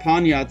Pokemon that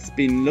Pawnyard's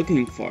been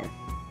looking for.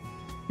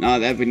 Now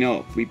that we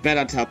know, we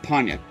better tell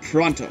Pawnyard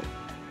pronto.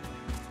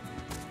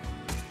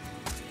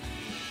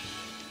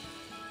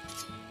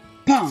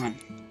 Pawn!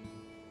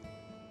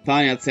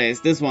 Pawnyard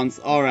says this one's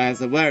aura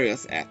has a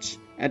warrior's edge.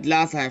 At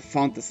last I have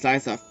found the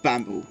slice of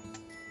bamboo.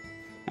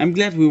 I'm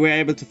glad we were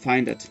able to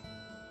find it.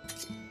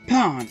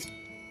 Pawn!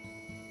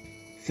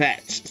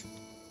 Fetched.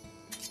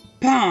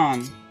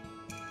 Pawn!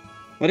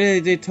 What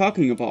are they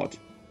talking about?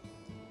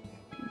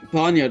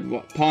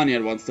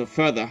 Pawniard wants to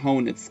further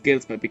hone its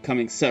skills by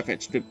becoming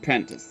Surfetch's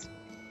apprentice.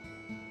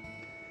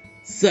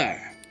 Sir.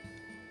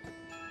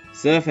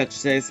 Surfetch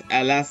says,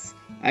 alas,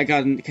 I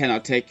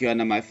cannot take you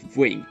under my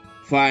wing,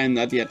 for I am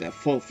not yet a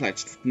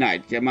full-fledged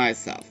knight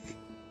myself.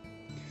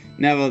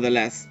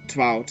 Nevertheless,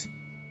 'twould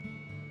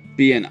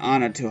be an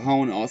honor to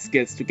hone our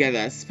skills together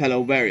as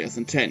fellow warriors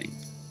in training.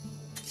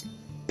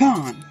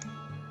 Pawn!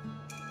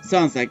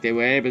 Sounds like they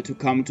were able to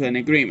come to an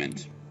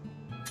agreement.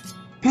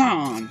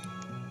 Pawn!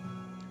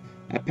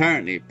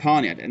 Apparently,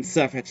 Pawniard and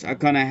Surfetch are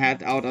gonna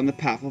head out on the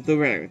path of the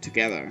warrior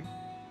together.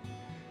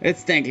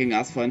 It's thanking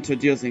us for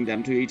introducing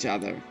them to each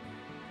other.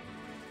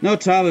 No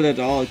trouble at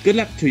all. Good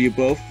luck to you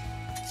both.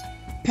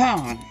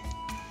 Pawn!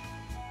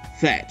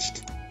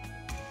 Fetched.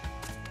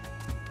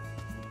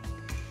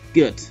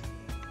 Good.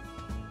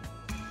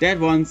 That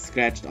one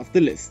scratched off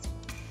the list.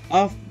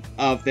 Off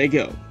they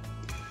go.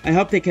 I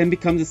hope they can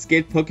become the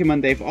skilled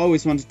Pokemon they've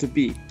always wanted to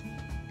be.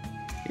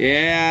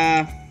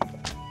 Yeah.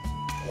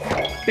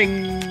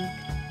 Bing.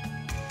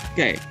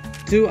 Okay,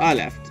 2 are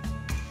left.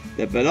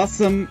 The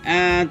Blossom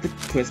and the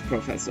Quiz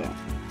Professor.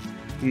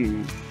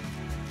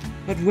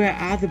 But where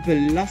are the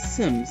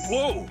Blossoms?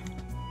 Whoa!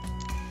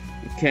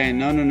 Okay,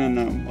 no.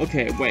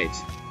 Okay, wait.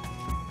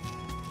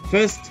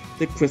 First,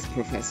 the Quiz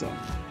Professor.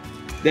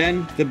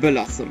 Then, the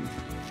Blossom.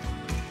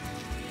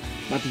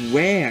 But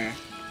where?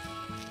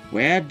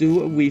 Where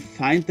do we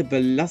find the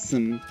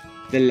Blossom,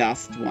 the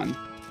last one?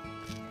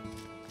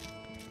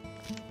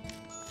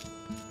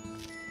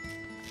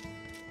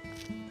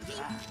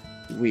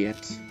 Weird.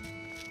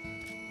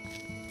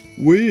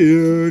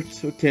 Weird.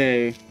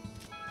 Okay.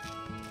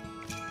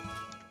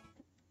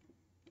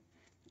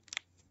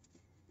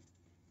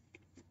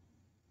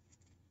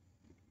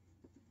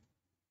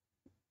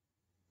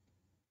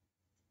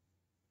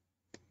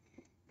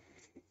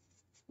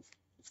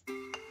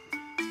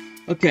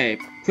 Okay,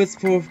 quiz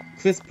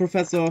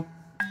professor.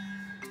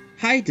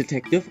 Hi,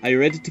 detective. Are you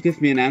ready to give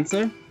me an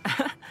answer?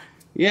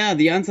 Yeah,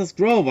 the answer's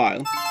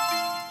Grovyle.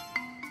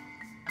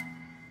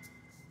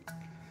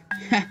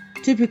 Ha,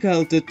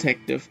 typical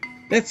detective.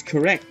 That's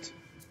correct.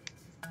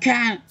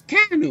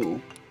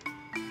 Canoe.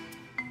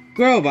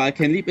 Grovyle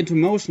can leap into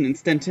motion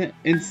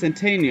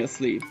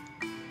instantaneously.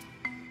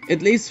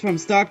 It leaps from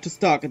stalk to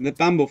stalk in the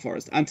bamboo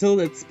forest until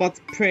it spots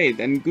prey,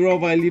 then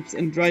Grovyle leaps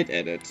in right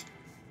at it.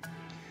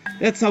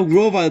 That's how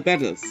Grovyle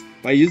battles,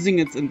 by using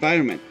its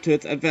environment to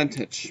its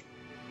advantage.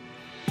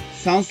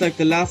 Sounds like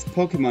the last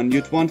Pokemon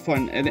you'd want for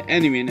an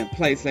enemy in a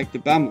place like the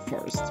bamboo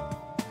forest.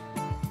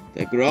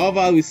 The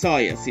Grovyle we saw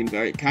here seemed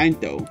very kind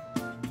though.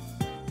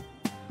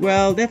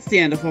 Well, that's the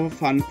end of our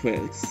fun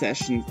quiz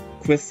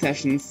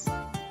sessions.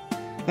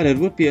 But it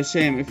would be a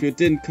shame if you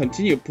didn't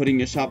continue putting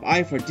your sharp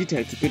eye for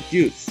detail to good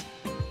use.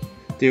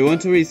 Do you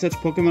want to research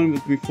Pokemon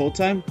with me full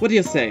time? What do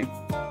you say?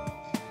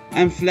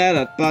 I'm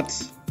flattered, but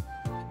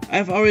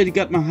I've already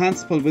got my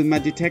hands full with my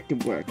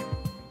detective work.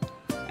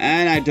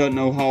 And I don't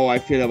know how I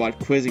feel about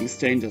quizzing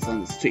strangers on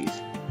the street.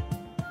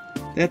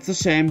 That's a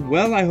shame.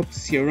 Well, I hope to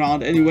see you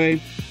around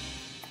anyway.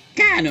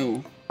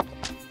 Canoe!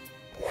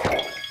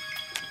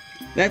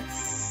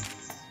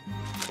 That's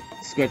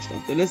scratched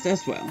off the list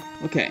as well.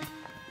 Okay.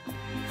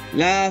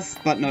 Last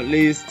but not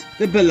least,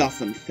 the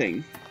Blossom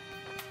thing.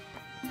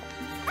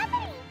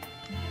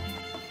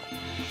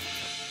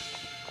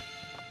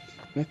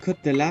 Where could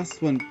the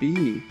last one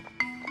be?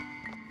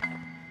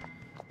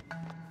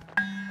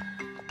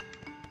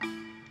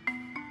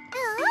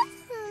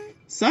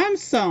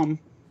 Some.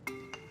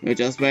 You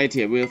just wait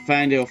here, we'll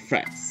find your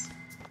friends.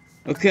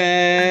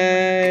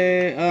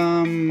 Okay,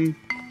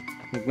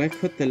 but where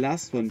could the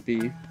last one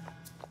be?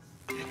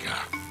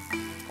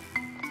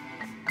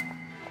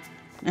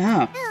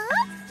 Ah,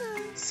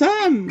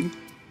 Sam!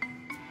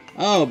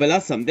 Oh,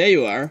 Blossom, there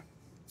you are.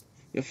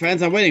 Your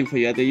friends are waiting for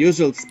you at the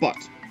usual spot.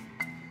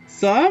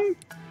 Sam?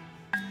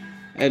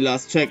 I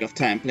lost track of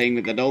time playing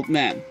with that old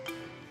man.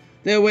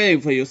 They're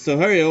waiting for you, so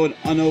hurry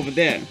on over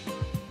there.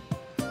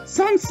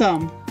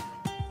 Sam!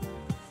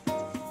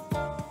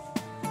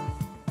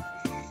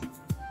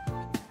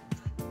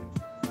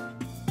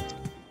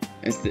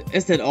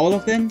 Is that all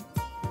of them?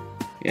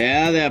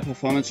 Yeah, their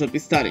performance should be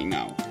starting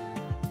now.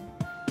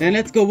 Then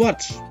let's go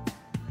watch.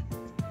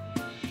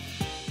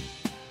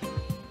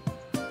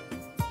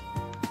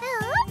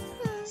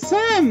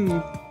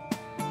 Sam!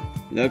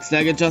 Looks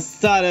like it just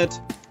started.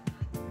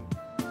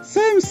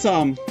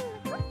 Sam!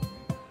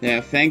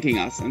 They're thanking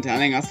us and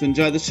telling us to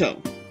enjoy the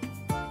show.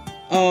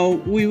 Oh,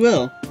 we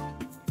will.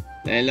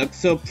 They look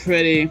so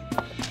pretty.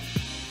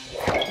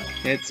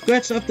 It's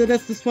scratched off the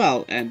list as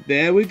well, and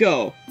there we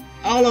go.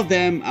 All of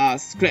them are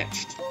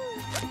scratched.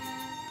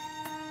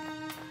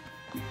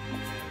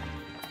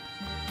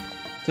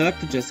 Talk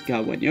to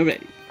Jessica when you're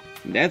ready.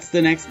 That's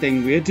the next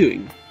thing we're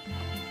doing.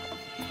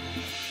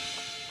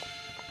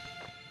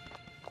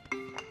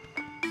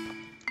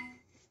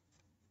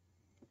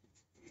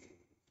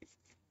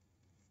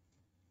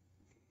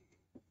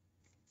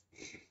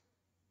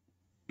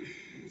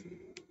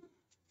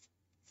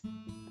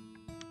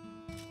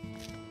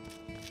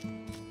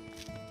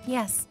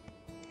 Yes.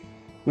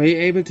 Were you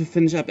able to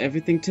finish up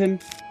everything, Tim?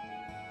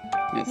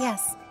 Yes.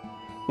 Yes.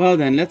 Well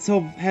then, let's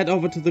head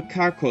over to the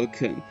charcoal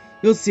kiln.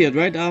 You'll see it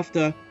right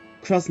after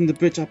crossing the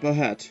bridge up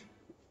ahead.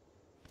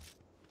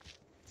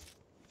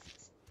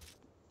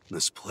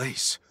 This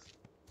place.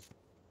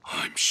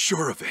 I'm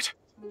sure of it.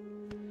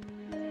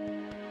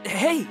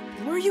 Hey,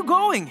 where are you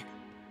going?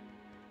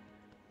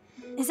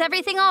 Is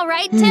everything all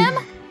right, Tim?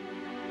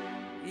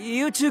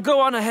 You two go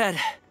on ahead.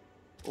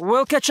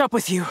 We'll catch up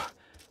with you.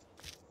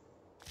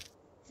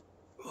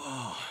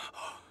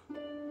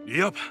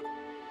 Yep,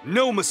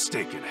 no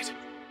mistaking it.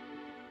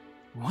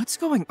 What's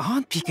going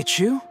on,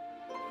 Pikachu?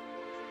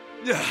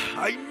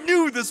 I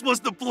knew this was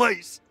the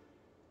place!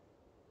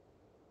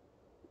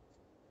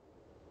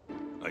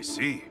 I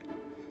see.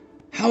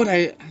 How'd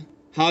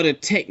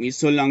it take me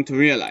so long to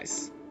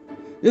realize?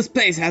 This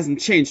place hasn't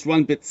changed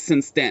one bit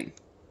since then.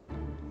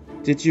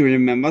 Did you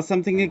remember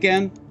something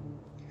again?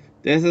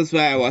 This is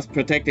where I was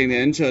protecting the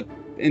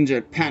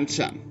injured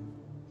Pancham.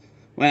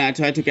 When I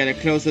tried to get a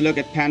closer look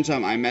at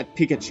Pancham, I met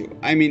Pikachu.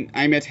 I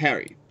met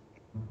Harry.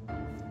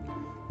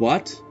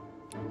 What?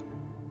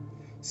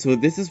 So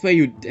this is where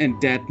you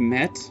and Dad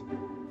met?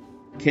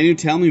 Can you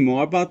tell me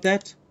more about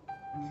that?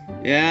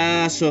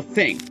 Yeah, sure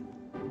thing.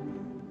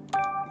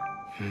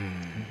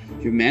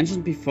 You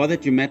mentioned before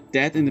that you met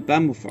Dad in the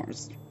bamboo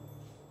forest.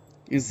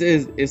 Is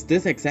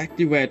this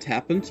exactly where it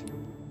happened?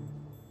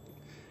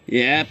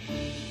 Yep,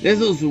 this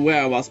is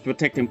where I was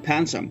protecting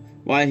Pancham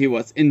while he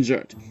was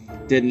injured.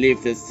 Didn't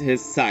leave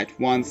his side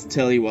once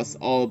till he was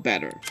all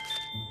better.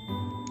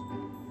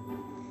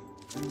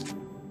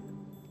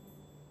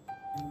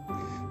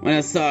 When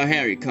I saw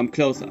Harry come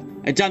closer,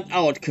 I jumped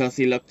out cause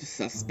he looked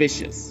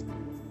suspicious.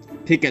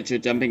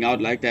 Pikachu jumping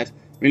out like that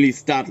really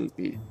startled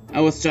me.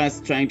 I was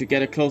just trying to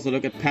get a closer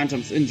look at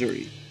Pancham's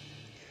injury.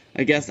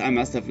 I guess I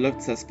must have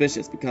looked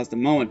suspicious because the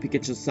moment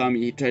Pikachu saw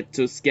me, he tried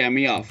to scare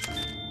me off.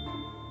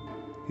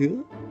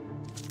 Huh?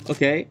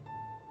 Okay.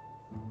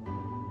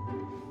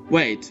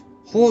 Wait,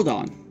 hold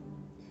on.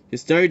 Your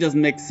story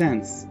doesn't make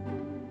sense.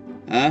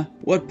 Huh?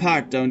 What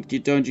part don't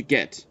you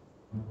get?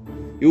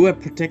 You were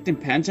protecting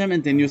Pancham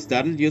and then you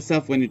startled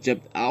yourself when you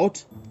jumped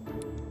out?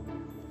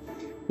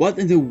 What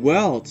in the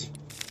world?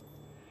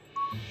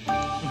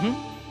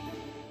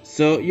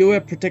 So you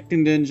were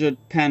protecting the injured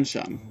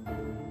Pancham.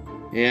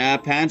 Yeah,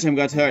 Pancham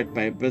got hurt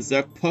by a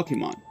berserk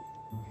Pokemon.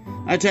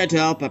 I tried to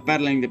help by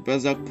battling the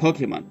berserk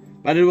Pokemon,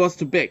 but it was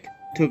too big.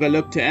 Took a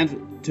look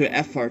to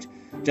effort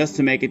just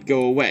to make it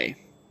go away.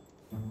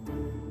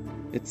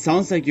 It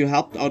sounds like you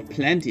helped out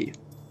plenty.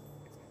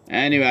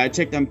 Anyway, I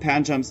checked on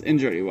Pancham's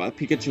injury while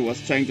Pikachu was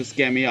trying to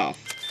scare me off.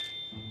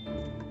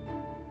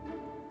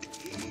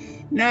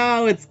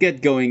 Now let's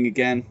get going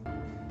again.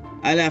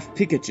 I left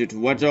Pikachu to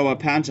watch over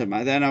Pancham,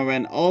 and then I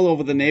ran all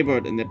over the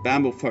neighborhood in the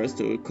bamboo forest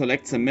to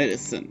collect some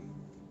medicine.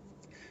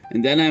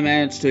 And then I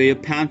managed to heal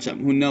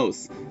Pancham. Who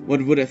knows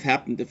what would have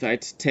happened if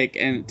I'd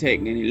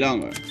taken any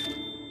longer.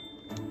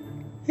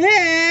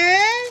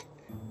 Hey!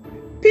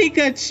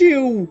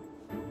 Pikachu!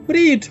 What are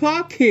you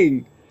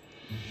talking?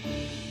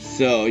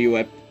 So you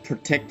were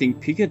protecting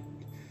Pikachu?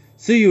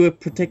 So you were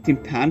protecting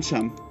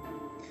Pancham.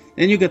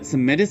 Then you got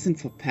some medicine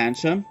for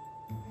Pancham?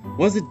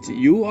 Was it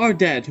you or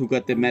Dad who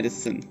got the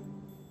medicine?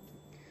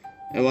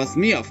 It was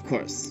me, of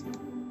course.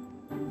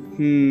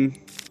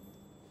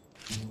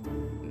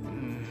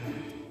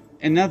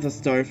 Another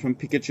story from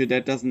Pikachu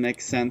that doesn't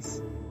make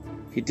sense.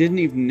 He didn't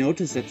even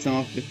notice that some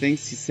of the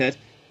things he said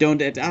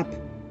don't add up.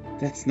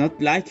 That's not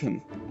like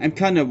him. I'm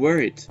kinda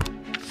worried.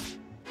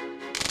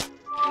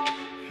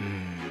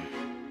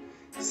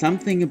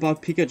 Something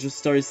about Pikachu's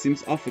story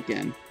seems off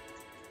again.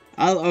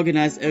 I'll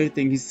organize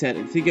everything he said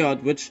and figure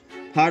out which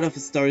part of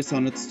his story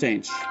sounded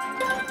strange.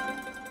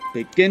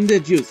 Begin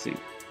deducing.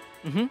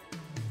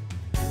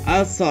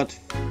 I'll sort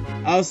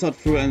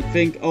through and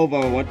think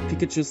over what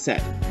Pikachu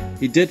said.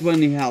 He did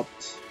when he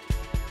helped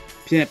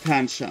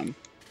Pancham.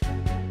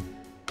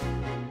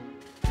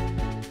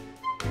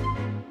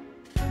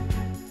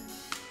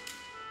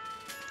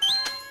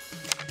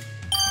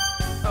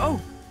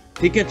 Oh!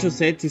 Pikachu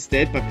said he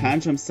stayed by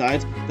Pancham's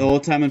side the whole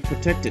time and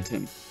protected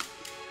him.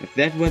 If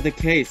that were the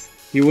case,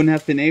 he wouldn't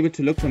have been able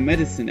to look for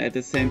medicine at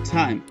the same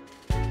time.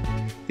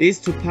 These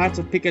two parts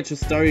of Pikachu's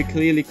story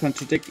clearly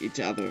contradict each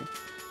other.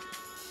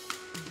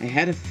 I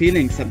had a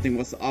feeling something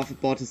was off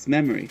about his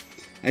memory.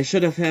 I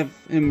should have had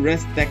him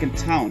rest back in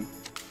town.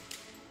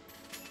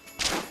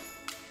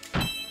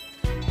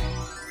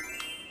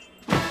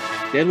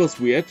 That was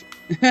weird.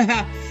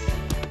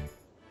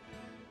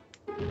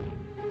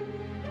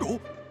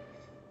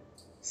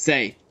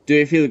 Say, do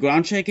you feel the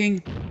ground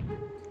shaking?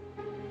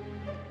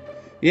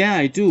 Yeah,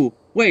 I do.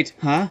 Wait,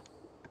 huh?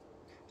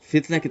 It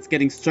feels like it's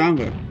getting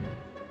stronger.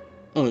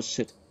 Oh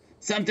shit.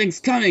 Something's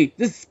coming!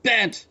 This is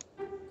bad!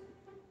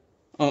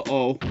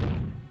 Uh-oh.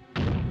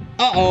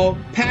 Uh-oh!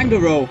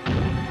 Pangoro!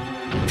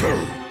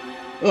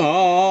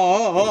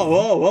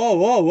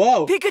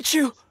 Whoa!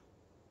 Pikachu!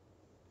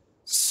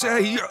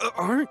 Say,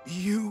 aren't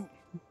you...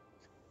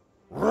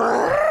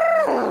 Whoa!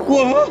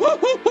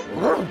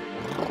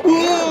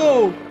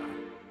 Whoa!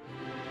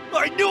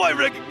 I knew I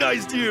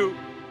recognized you!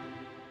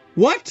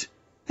 What?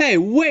 Hey,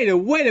 wait.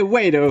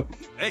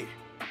 Hey,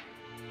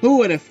 Who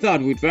would have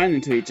thought we'd run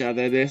into each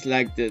other this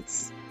like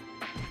this?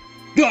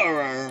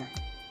 Grrr!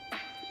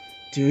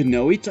 Do you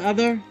know each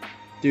other?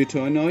 Do you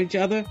two know each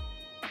other?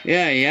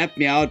 Yeah, he helped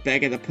me out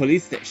back at the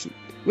police station.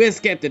 We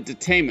escaped the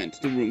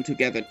detainment room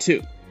together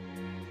too.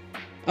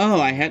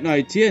 Oh, I had no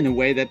idea. In a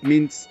way that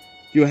means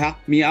you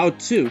helped me out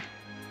too.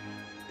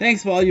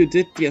 Thanks for all you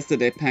did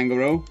yesterday,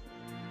 Pangoro.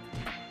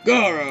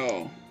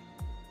 Goro!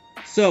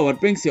 So what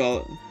brings you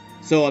all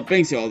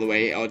the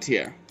way out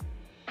here?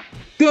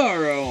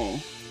 Goro!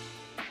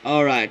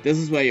 Alright, this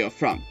is where you're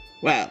from.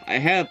 Well, I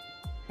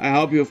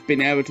hope you've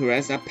been able to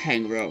rest up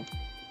Pangoro.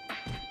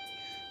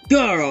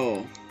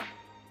 Goro!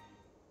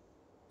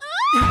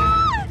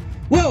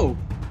 Whoa!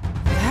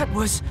 That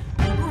was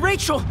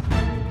Rachel!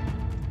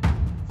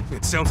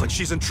 it sounds like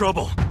she's in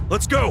trouble.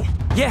 Let's go!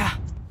 Yeah.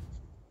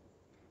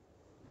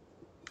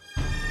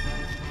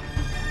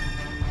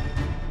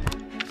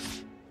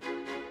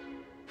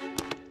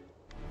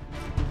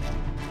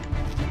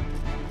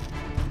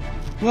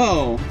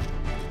 Whoa.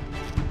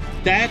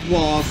 That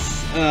was,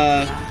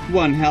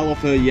 one hell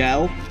of a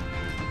yell.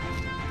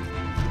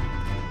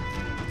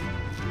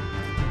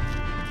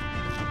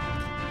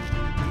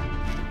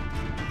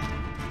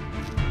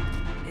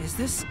 Is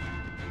this...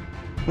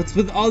 What's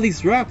with all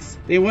these rocks?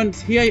 They weren't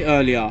here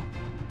earlier.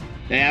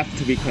 They have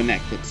to be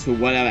connected to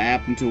whatever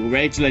happened to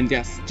Rachel and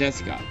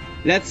Jessica.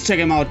 Let's check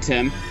them out,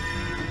 Tim.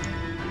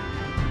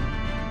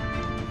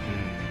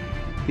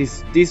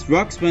 These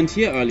rocks weren't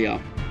here earlier.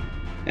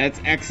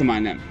 Let's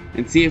examine them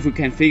and see if we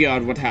can figure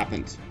out what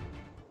happened.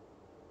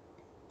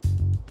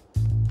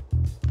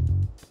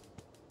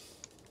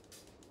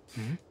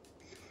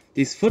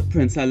 These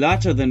footprints are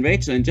larger than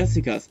Rachel and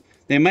Jessica's.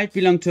 They might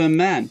belong to a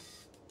man.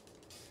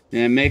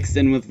 They're mixed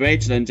in with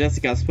Rachel and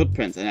Jessica's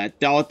footprints, and I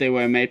doubt they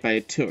were made by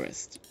a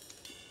tourist.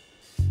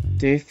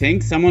 Do you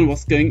think someone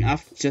was going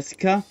after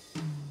Jessica?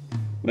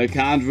 We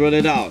can't rule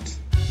it out.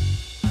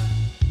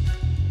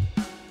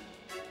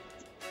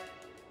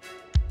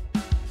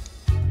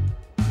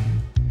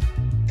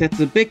 That's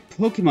a big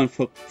Pokemon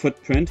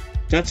footprint.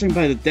 Judging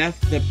by the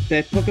depth,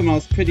 that Pokemon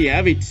was pretty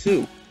heavy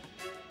too.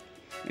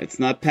 It's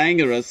not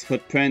Pangoro's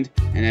footprint,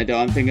 and I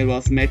don't think it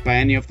was made by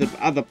any of the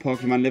other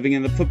Pokemon living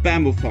in the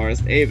bamboo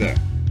forest either.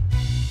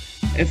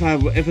 If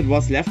it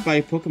was left by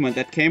a Pokemon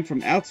that came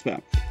from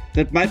elsewhere,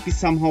 that might be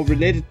somehow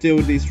related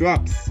to these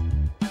rocks.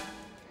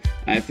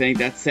 I think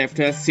that's safe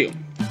to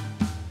assume.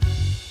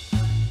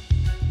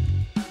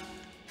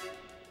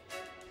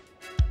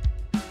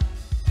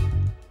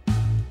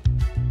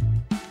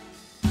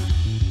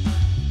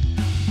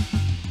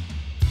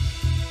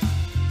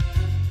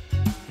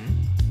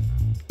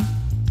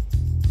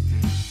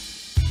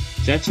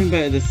 Judging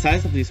by the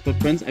size of these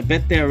footprints, I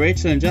bet they are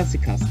Rachel and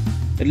Jessica's.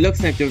 It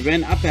looks like they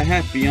ran up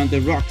ahead beyond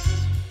the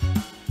rocks.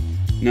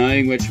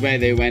 Knowing which way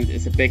they went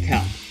is a big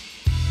help.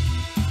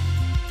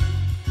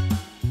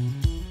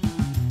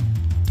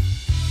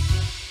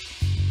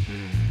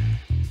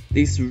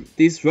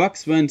 These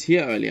rocks weren't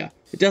here earlier.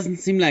 It doesn't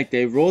seem like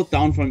they rolled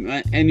down from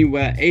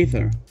anywhere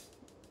either.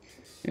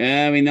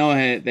 Yeah, we know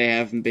they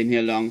haven't been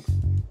here long.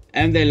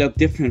 And they look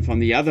different from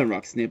the other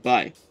rocks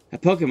nearby. A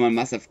Pokemon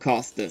must have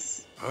caused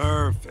this.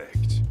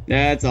 Perfect.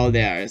 That's all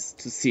there is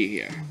to see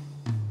here.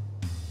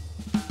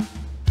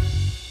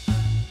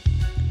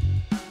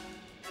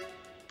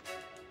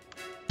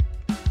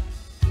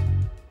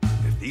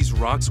 If these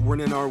rocks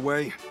weren't in our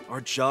way,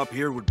 our job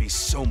here would be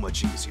so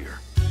much easier.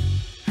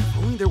 If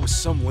only there was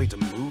some way to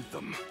move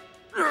them.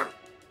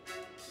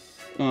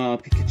 Oh,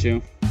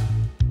 Pikachu.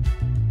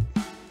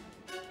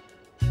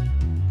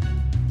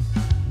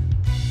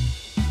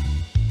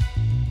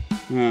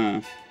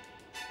 Huh.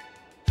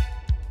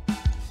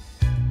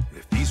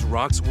 If these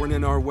rocks weren't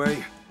in our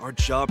way, our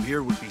job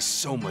here would be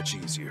so much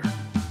easier.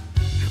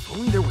 If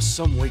only there was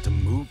some way to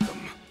move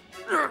them.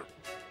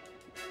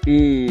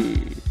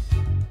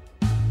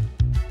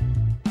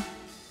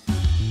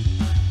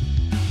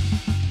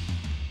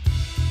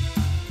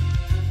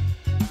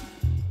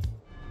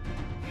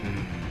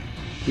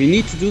 We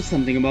need to do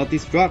something about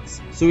these rocks,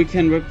 so we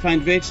can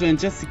find Rachel and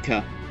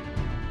Jessica.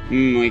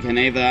 We can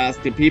either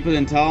ask the people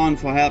in town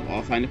for help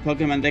or find a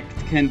Pokemon that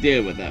can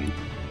deal with them.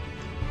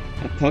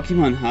 A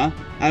Pokemon, huh?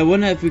 I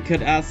wonder if we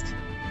could ask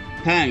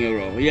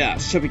Pangoro. Yeah,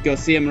 should we go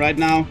see him right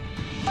now?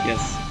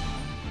 Yes.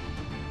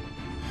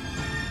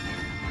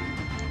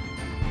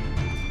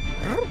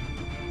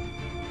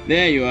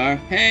 There you are.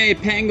 Hey,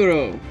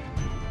 Pangoro!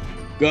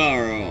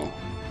 Goro!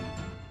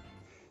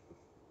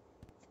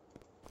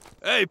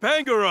 Hey,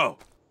 Pangoro!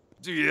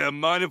 Do you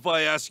mind if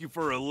I ask you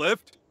for a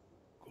lift?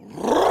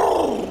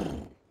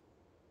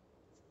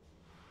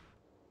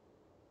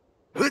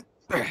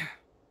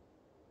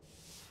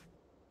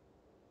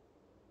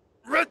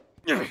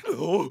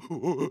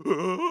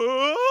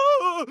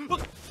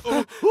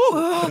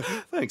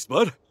 Thanks,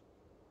 bud.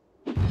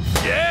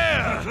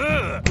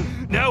 Yeah!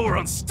 Now we're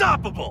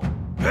unstoppable!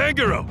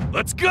 Pangoro,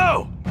 let's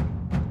go!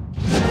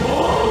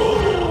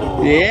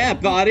 Yeah,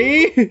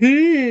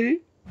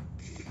 buddy!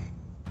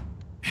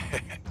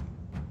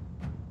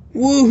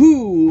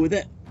 Woohoo!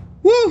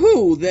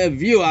 The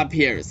view up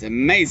here is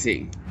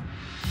amazing.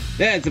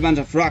 There's a bunch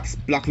of rocks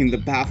blocking the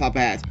path up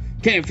ahead.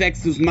 Can you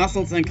flex those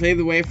muscles and clear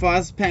the way for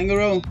us,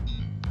 Pangoro?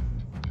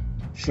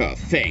 Sure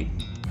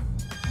thing.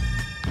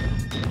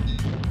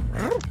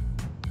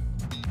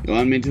 You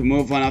want me to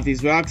move one of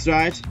these rocks,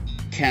 right?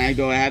 Can I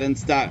go ahead and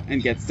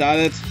get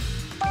started?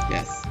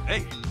 Yes.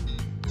 Hey.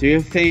 Do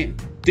you think,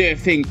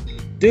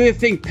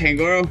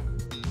 Pangoro?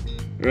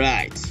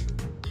 Right.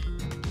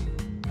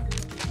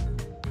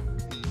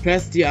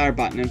 Press the R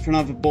button in front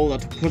of a boulder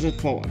to push it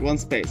forward, one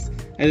space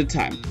at a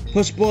time.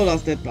 Push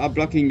boulders that are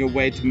blocking your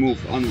way to move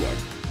onward.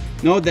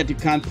 Note that you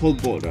can't pull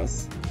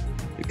boulders.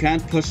 You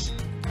can't push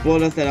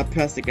boulders that are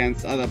pressed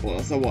against other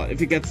boulders or what.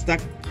 If you get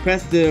stuck,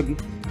 press the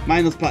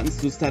minus buttons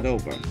to start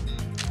over.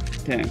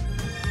 Okay.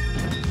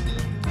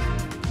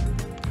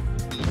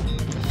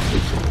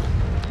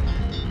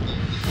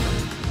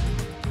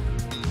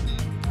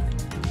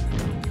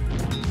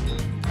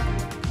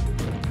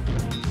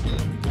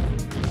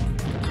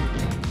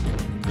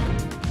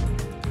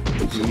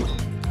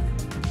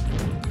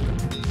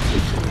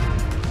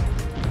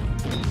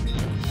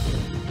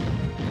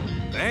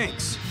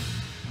 Thanks.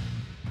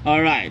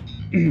 Alright.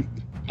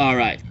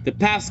 Alright. The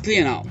path's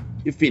clear now.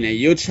 You've been a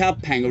huge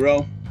help,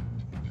 Pangoro.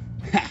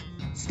 Ha!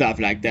 Stuff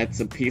like that's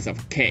a piece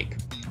of cake.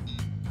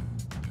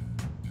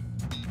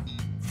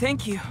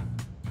 Thank you.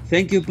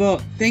 Thank you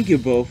both.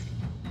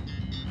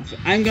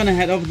 I'm gonna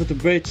head over to the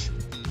bridge.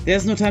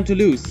 There's no time to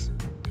lose.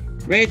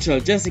 Rachel,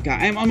 Jessica,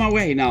 I'm on my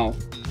way now.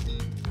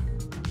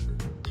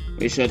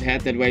 We should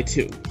head that way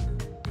too.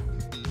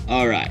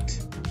 Alright.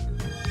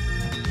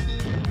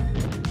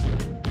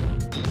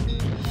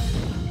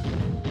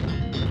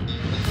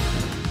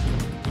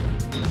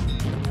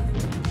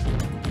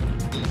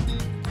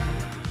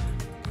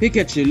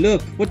 Pikachu,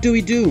 look, what do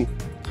we do?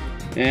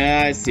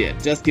 Yeah, I see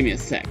it. Just give me a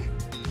sec.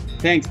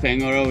 Thanks,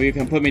 Pangoro. You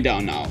can put me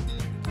down now.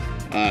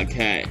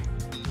 Okay.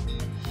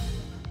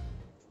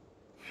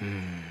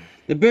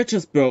 The bridge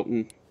is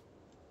broken.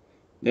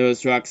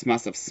 Those rocks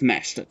must have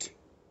smashed it.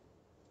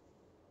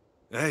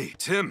 Hey,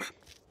 Tim.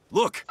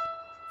 Look.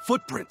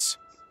 Footprints.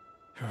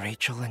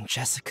 Rachel and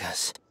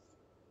Jessica's.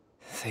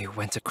 They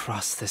went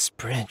across this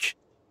bridge.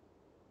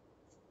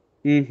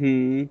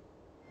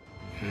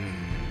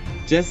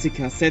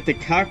 Jessica said the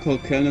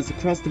carcoal kiln is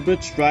across the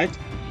bridge, right?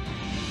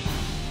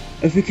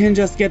 If we can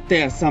just get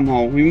there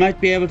somehow, we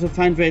might be able to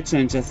find Rachel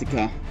and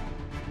Jessica.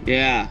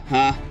 Yeah,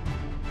 huh?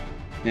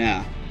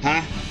 Yeah,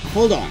 huh?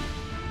 Hold on.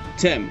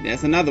 Tim,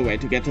 there's another way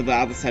to get to the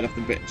other side of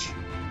the bridge.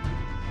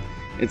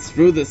 It's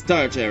through the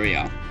storage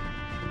area.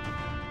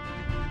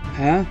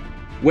 Huh?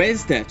 Where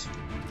is that?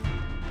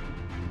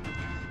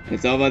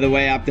 It's over the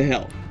way up the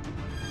hill.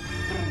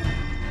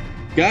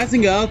 Guys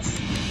and girls,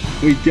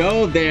 we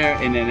go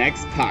there in the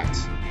next part.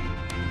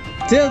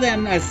 Till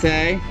then, I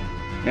say,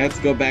 let's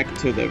go back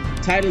to the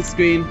title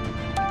screen.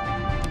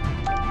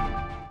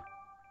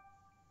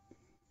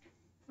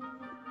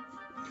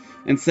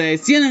 And say,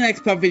 see you in the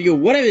next part video,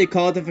 whatever you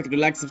call it. If you could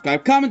like,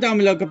 subscribe, comment down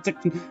below, comment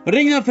section,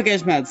 ring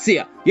notification bell. See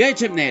ya, your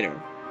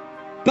Achampnator.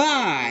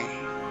 Bye!